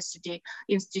University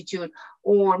Institute,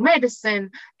 or medicine.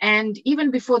 And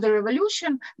even before the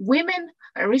revolution, women,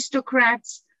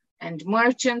 aristocrats, and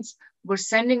merchants were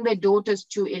sending their daughters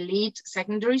to elite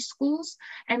secondary schools.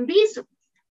 And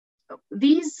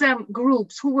these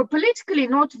groups, who were politically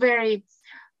not very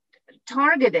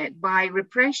targeted by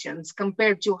repressions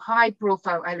compared to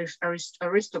high-profile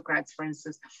aristocrats, for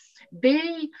instance,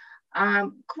 they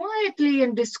quietly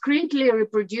and discreetly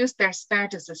reproduced their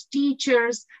status as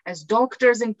teachers, as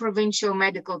doctors in provincial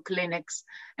medical clinics.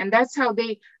 And that's how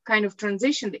they kind of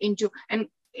transitioned into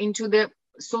the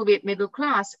Soviet middle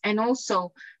class. And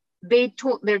also they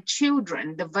taught their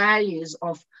children the values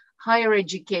of higher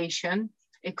education,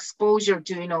 exposure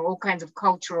to, all kinds of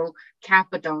cultural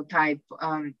capital type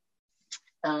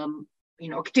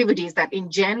activities that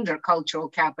engender cultural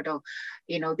capital.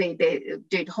 They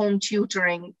did home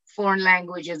tutoring, foreign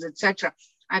languages, etc.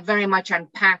 I very much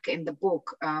unpack in the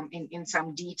book in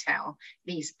some detail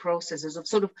these processes of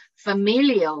sort of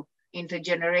familial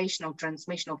intergenerational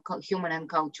transmission of human and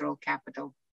cultural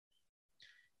capital.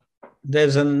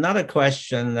 There's another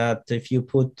question that if you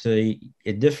put a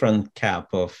different cap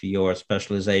of your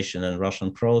specialization in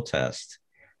Russian protest,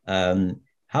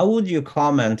 how would you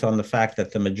comment on the fact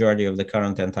that the majority of the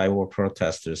current anti-war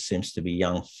protesters seems to be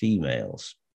young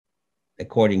females,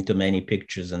 according to many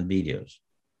pictures and videos?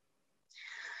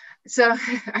 So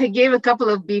I gave a couple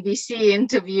of BBC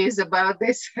interviews about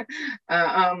this,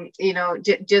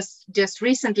 just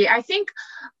recently. I think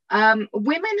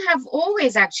women have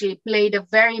always actually played a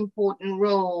very important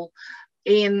role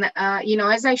in,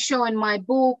 as I show in my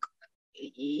book,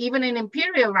 even in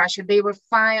Imperial Russia, they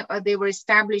were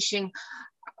establishing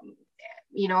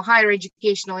higher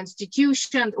educational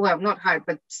institutions, well, not higher,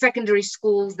 but secondary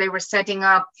schools they were setting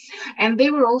up. And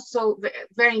they were also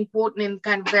very important in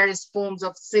kind of various forms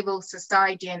of civil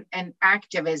society and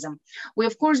activism. We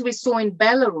saw in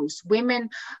Belarus, women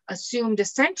assumed a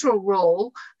central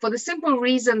role for the simple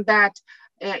reason that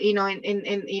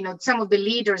some of the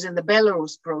leaders in the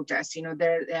Belarus protests,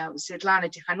 Svetlana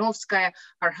Tikhanovskaya,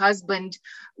 her husband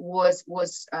was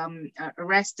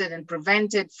arrested and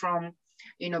prevented from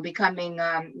becoming,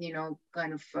 a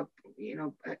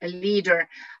leader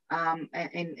in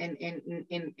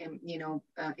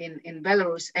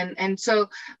Belarus. And so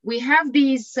we have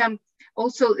these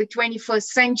also the 21st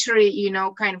century,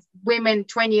 kind of women,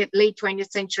 late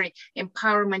 20th century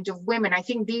empowerment of women. I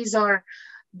think these are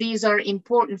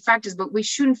important factors, but we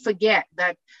shouldn't forget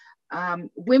that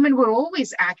women were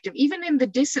always active, even in the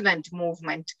dissident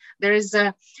movement. There's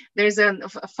a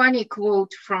funny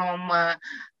quote from,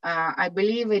 I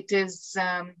believe it is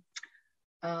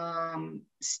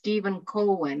Stephen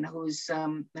Cohen, who's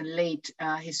a late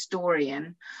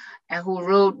historian, who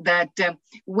wrote that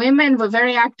women were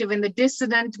very active in the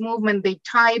dissident movement. They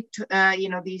typed,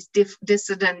 these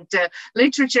dissident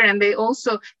literature, and they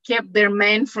also kept their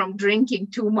men from drinking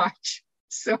too much.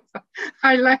 So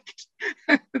I liked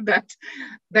that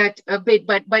a bit,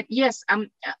 but yes,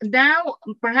 now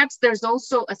perhaps there's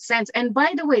also a sense, and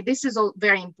by the way, this is all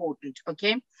very important,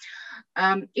 okay?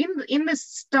 In the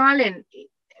Stalin,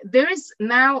 there is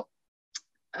now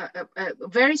a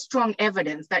very strong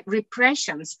evidence that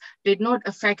repressions did not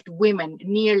affect women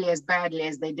nearly as badly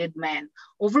as they did men.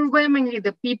 Overwhelmingly,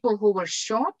 the people who were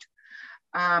shot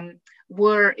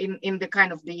were in the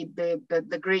kind of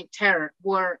the Great Terror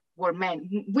were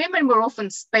men. Women were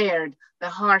often spared the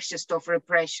harshest of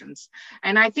repressions.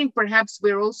 And I think perhaps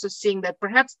we're also seeing that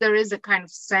perhaps there is a kind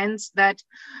of sense that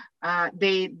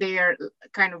they are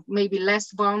kind of maybe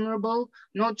less vulnerable.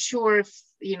 Not sure if,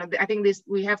 I think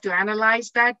we have to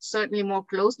analyze that certainly more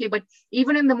closely, but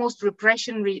even in the most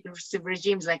repression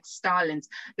regimes like Stalin's,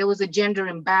 there was a gender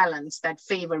imbalance that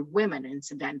favored women,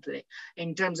 incidentally,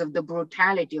 in terms of the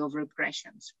brutality of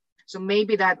repressions. So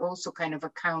maybe that also kind of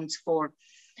accounts for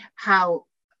how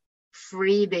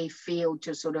free they feel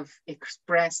to sort of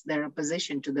express their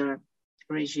opposition to the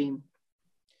regime.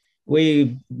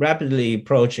 We're rapidly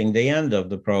approaching the end of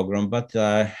the program, but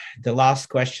the last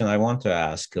question I want to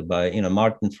ask about,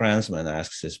 Martin Fransman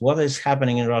asks is, what is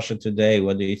happening in Russia today?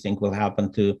 What do you think will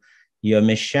happen to your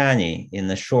Meshchani in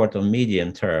the short or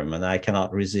medium term? And I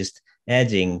cannot resist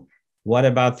adding, what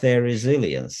about their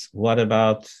resilience? What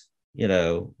about,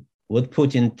 would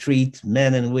Putin treat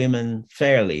men and women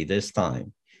fairly this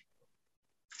time?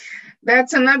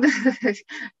 That's another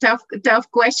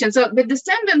tough question. So the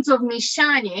descendants of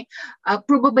Meshchani,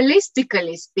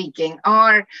 probabilistically speaking,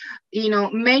 are,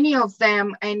 many of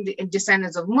them, and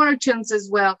descendants of merchants as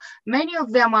well, many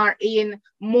of them are in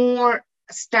more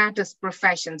status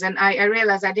professions. And I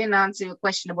realize I didn't answer your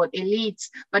question about elites,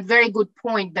 but very good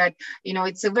point that,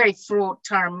 it's a very fraught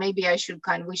term. Maybe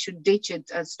we should ditch it,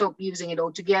 stop using it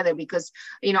altogether, because,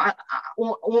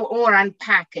 or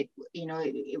unpack it,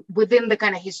 within the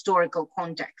kind of historical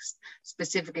context,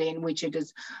 specifically in which it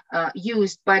is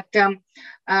used. But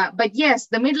yes,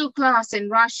 the middle class in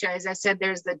Russia, as I said,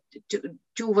 there's the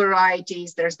two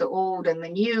varieties. There's the old and the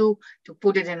new, to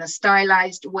put it in a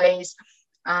stylized ways.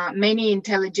 Many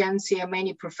intelligentsia,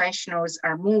 many professionals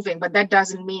are moving, but that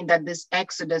doesn't mean that this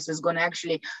exodus is going to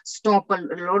actually stop a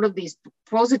lot of these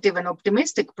positive and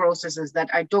optimistic processes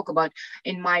that I talk about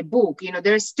in my book.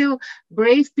 There's still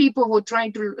brave people who are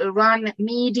trying to run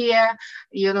media.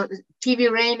 TV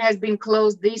Rain has been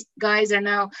closed. These guys are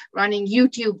now running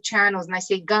YouTube channels. And I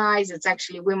say guys, it's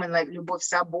actually women like Lyubov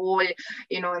Sabol,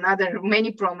 and other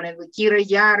many prominent, with Kira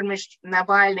Yarmish,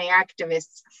 Navalny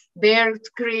activists. They're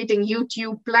creating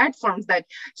YouTube platforms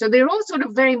so they're all sort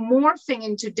of very morphing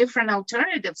into different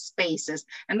alternative spaces.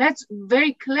 And that's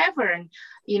very clever. And,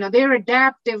 they're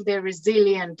adaptive, they're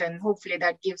resilient, and hopefully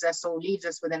that leaves us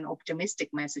with an optimistic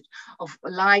message of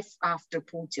life after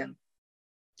Putin.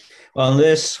 On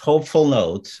this hopeful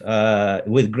note,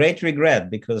 with great regret,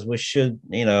 because we should,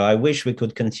 I wish we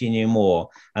could continue more,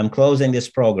 I'm closing this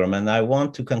program, and I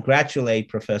want to congratulate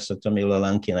Professor Tomila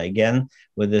Lankina again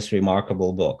with this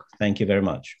remarkable book. Thank you very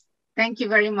much. Thank you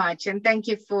very much. And thank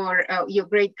you for your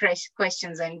great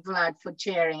questions, and Vlad for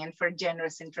chairing and for a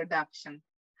generous introduction.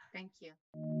 Thank you.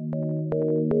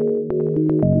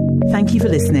 Thank you for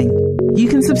listening. You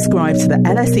can subscribe to the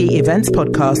LSE Events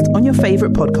podcast on your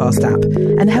favourite podcast app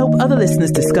and help other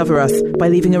listeners discover us by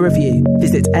leaving a review.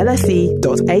 Visit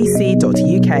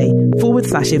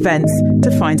lse.ac.uk/events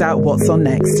to find out what's on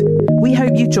next. We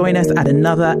hope you join us at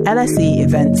another LSE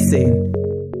event soon.